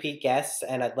have repeat guests,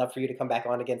 and I'd love for you to come back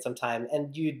on again sometime.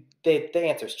 And the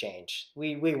answers change.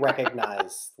 We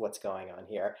recognize what's going on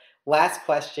here. Last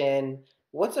question: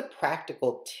 what's a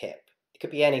practical tip? It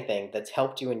could be anything that's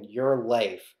helped you in your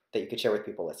life that you could share with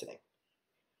people listening.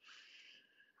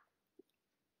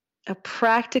 A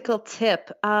practical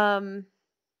tip.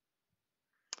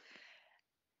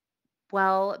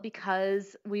 Well,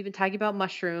 because we've been talking about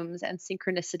mushrooms and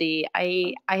synchronicity,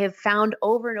 I have found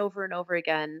over and over and over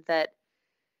again that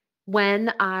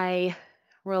when I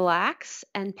relax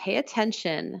and pay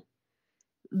attention,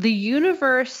 the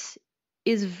universe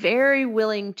is very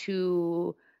willing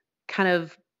to kind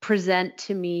of present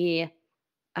to me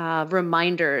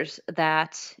reminders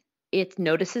that it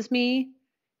notices me,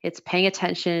 it's paying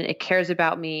attention, it cares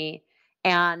about me,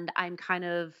 and I'm kind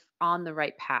of on the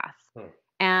right path.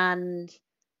 And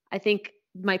I think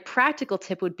my practical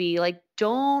tip would be like,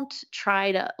 don't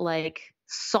try to like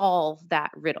solve that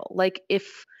riddle. Like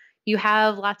if you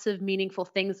have lots of meaningful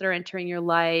things that are entering your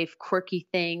life, quirky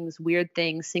things, weird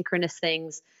things, synchronous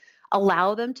things,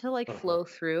 allow them to like flow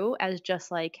through as just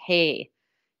like, hey,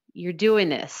 you're doing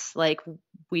this. Like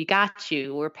we got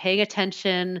you. We're paying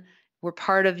attention. We're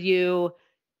part of you.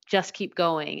 Just keep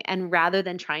going. And rather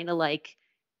than trying to like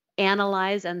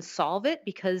analyze and solve it,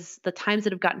 because the times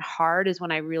that have gotten hard is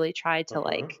when I really tried to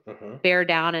like bear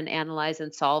down and analyze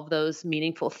and solve those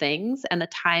meaningful things. And the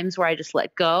times where I just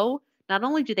let go, not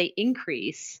only do they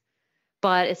increase,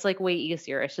 but it's like way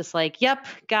easier. It's just like, yep,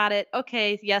 got it.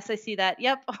 Okay. Yes, I see that.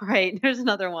 Yep. All right. There's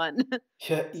another one.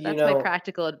 So that's my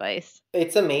practical advice.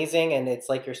 It's amazing, and it's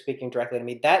like you're speaking directly to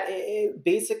me. That it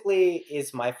basically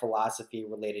is my philosophy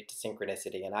related to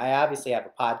synchronicity. And I obviously have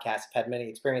a podcast, I've had many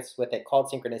experiences with it,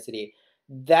 called Synchronicity.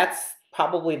 That's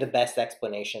probably the best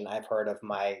explanation I've heard of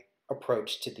my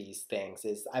approach to these things.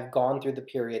 Is I've gone through the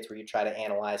periods where you try to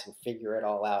analyze and figure it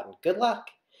all out, and good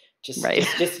luck.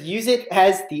 Just use it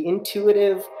as the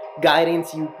intuitive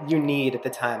guidance you need at the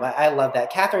time. I love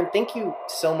that. Catherine, thank you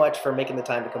so much for making the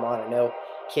time to come on. I know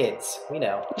kids, we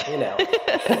know.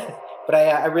 But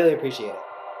I really appreciate it.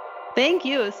 Thank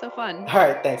you. It was so fun. All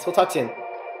right, thanks. We'll talk soon.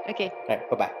 Okay. All right,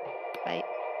 bye-bye. Bye.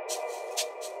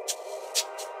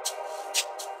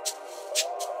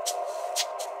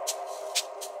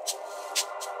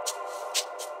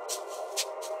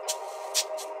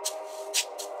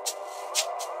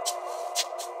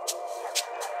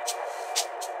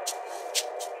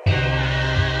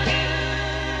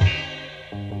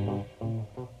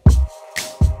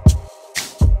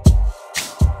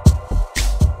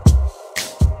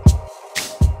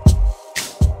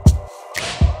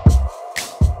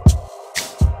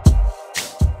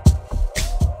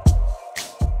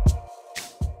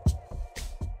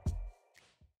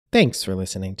 Thanks for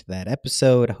listening to that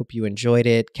episode. I hope you enjoyed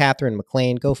it. Katherine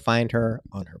MacLean, go find her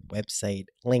on her website.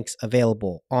 Links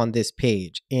available on this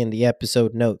page in the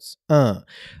episode notes.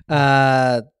 That's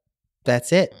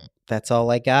it. That's all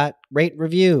I got. Rate,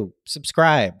 review,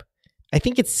 subscribe. I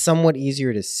think it's somewhat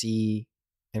easier to see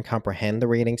and comprehend the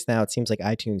ratings now. It seems like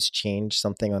iTunes changed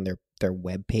something on their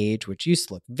web page, which used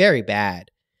to look very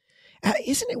bad.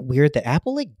 Isn't it weird that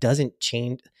Apple like doesn't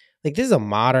change? Like, this is a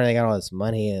modern, they got all this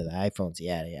money, the iPhones,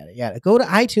 yada, yada, yada. Go to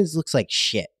iTunes, looks like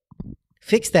shit.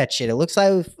 Fix that shit. It looks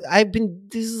like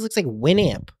this looks like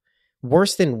Winamp.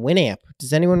 Worse than Winamp.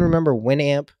 Does anyone remember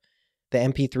Winamp, the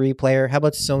MP3 player? How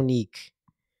about Sonique?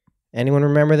 Anyone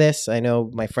remember this? I know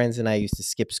my friends and I used to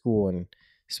skip school and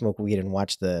smoke weed and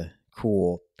watch the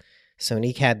cool.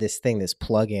 Sonique had this thing, this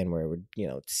plug-in where it would,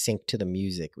 sync to the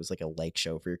music. It was like a light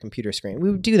show for your computer screen. We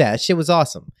would do that. That shit was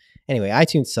awesome. Anyway,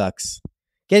 iTunes sucks.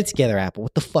 Get it together, Apple.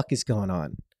 What the fuck is going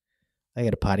on? I got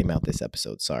to potty mouth this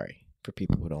episode. Sorry for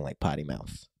people who don't like potty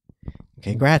mouth.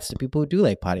 Congrats to people who do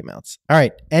like potty mouths. All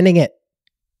right, ending it.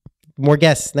 More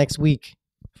guests next week.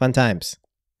 Fun times.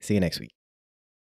 See you next week.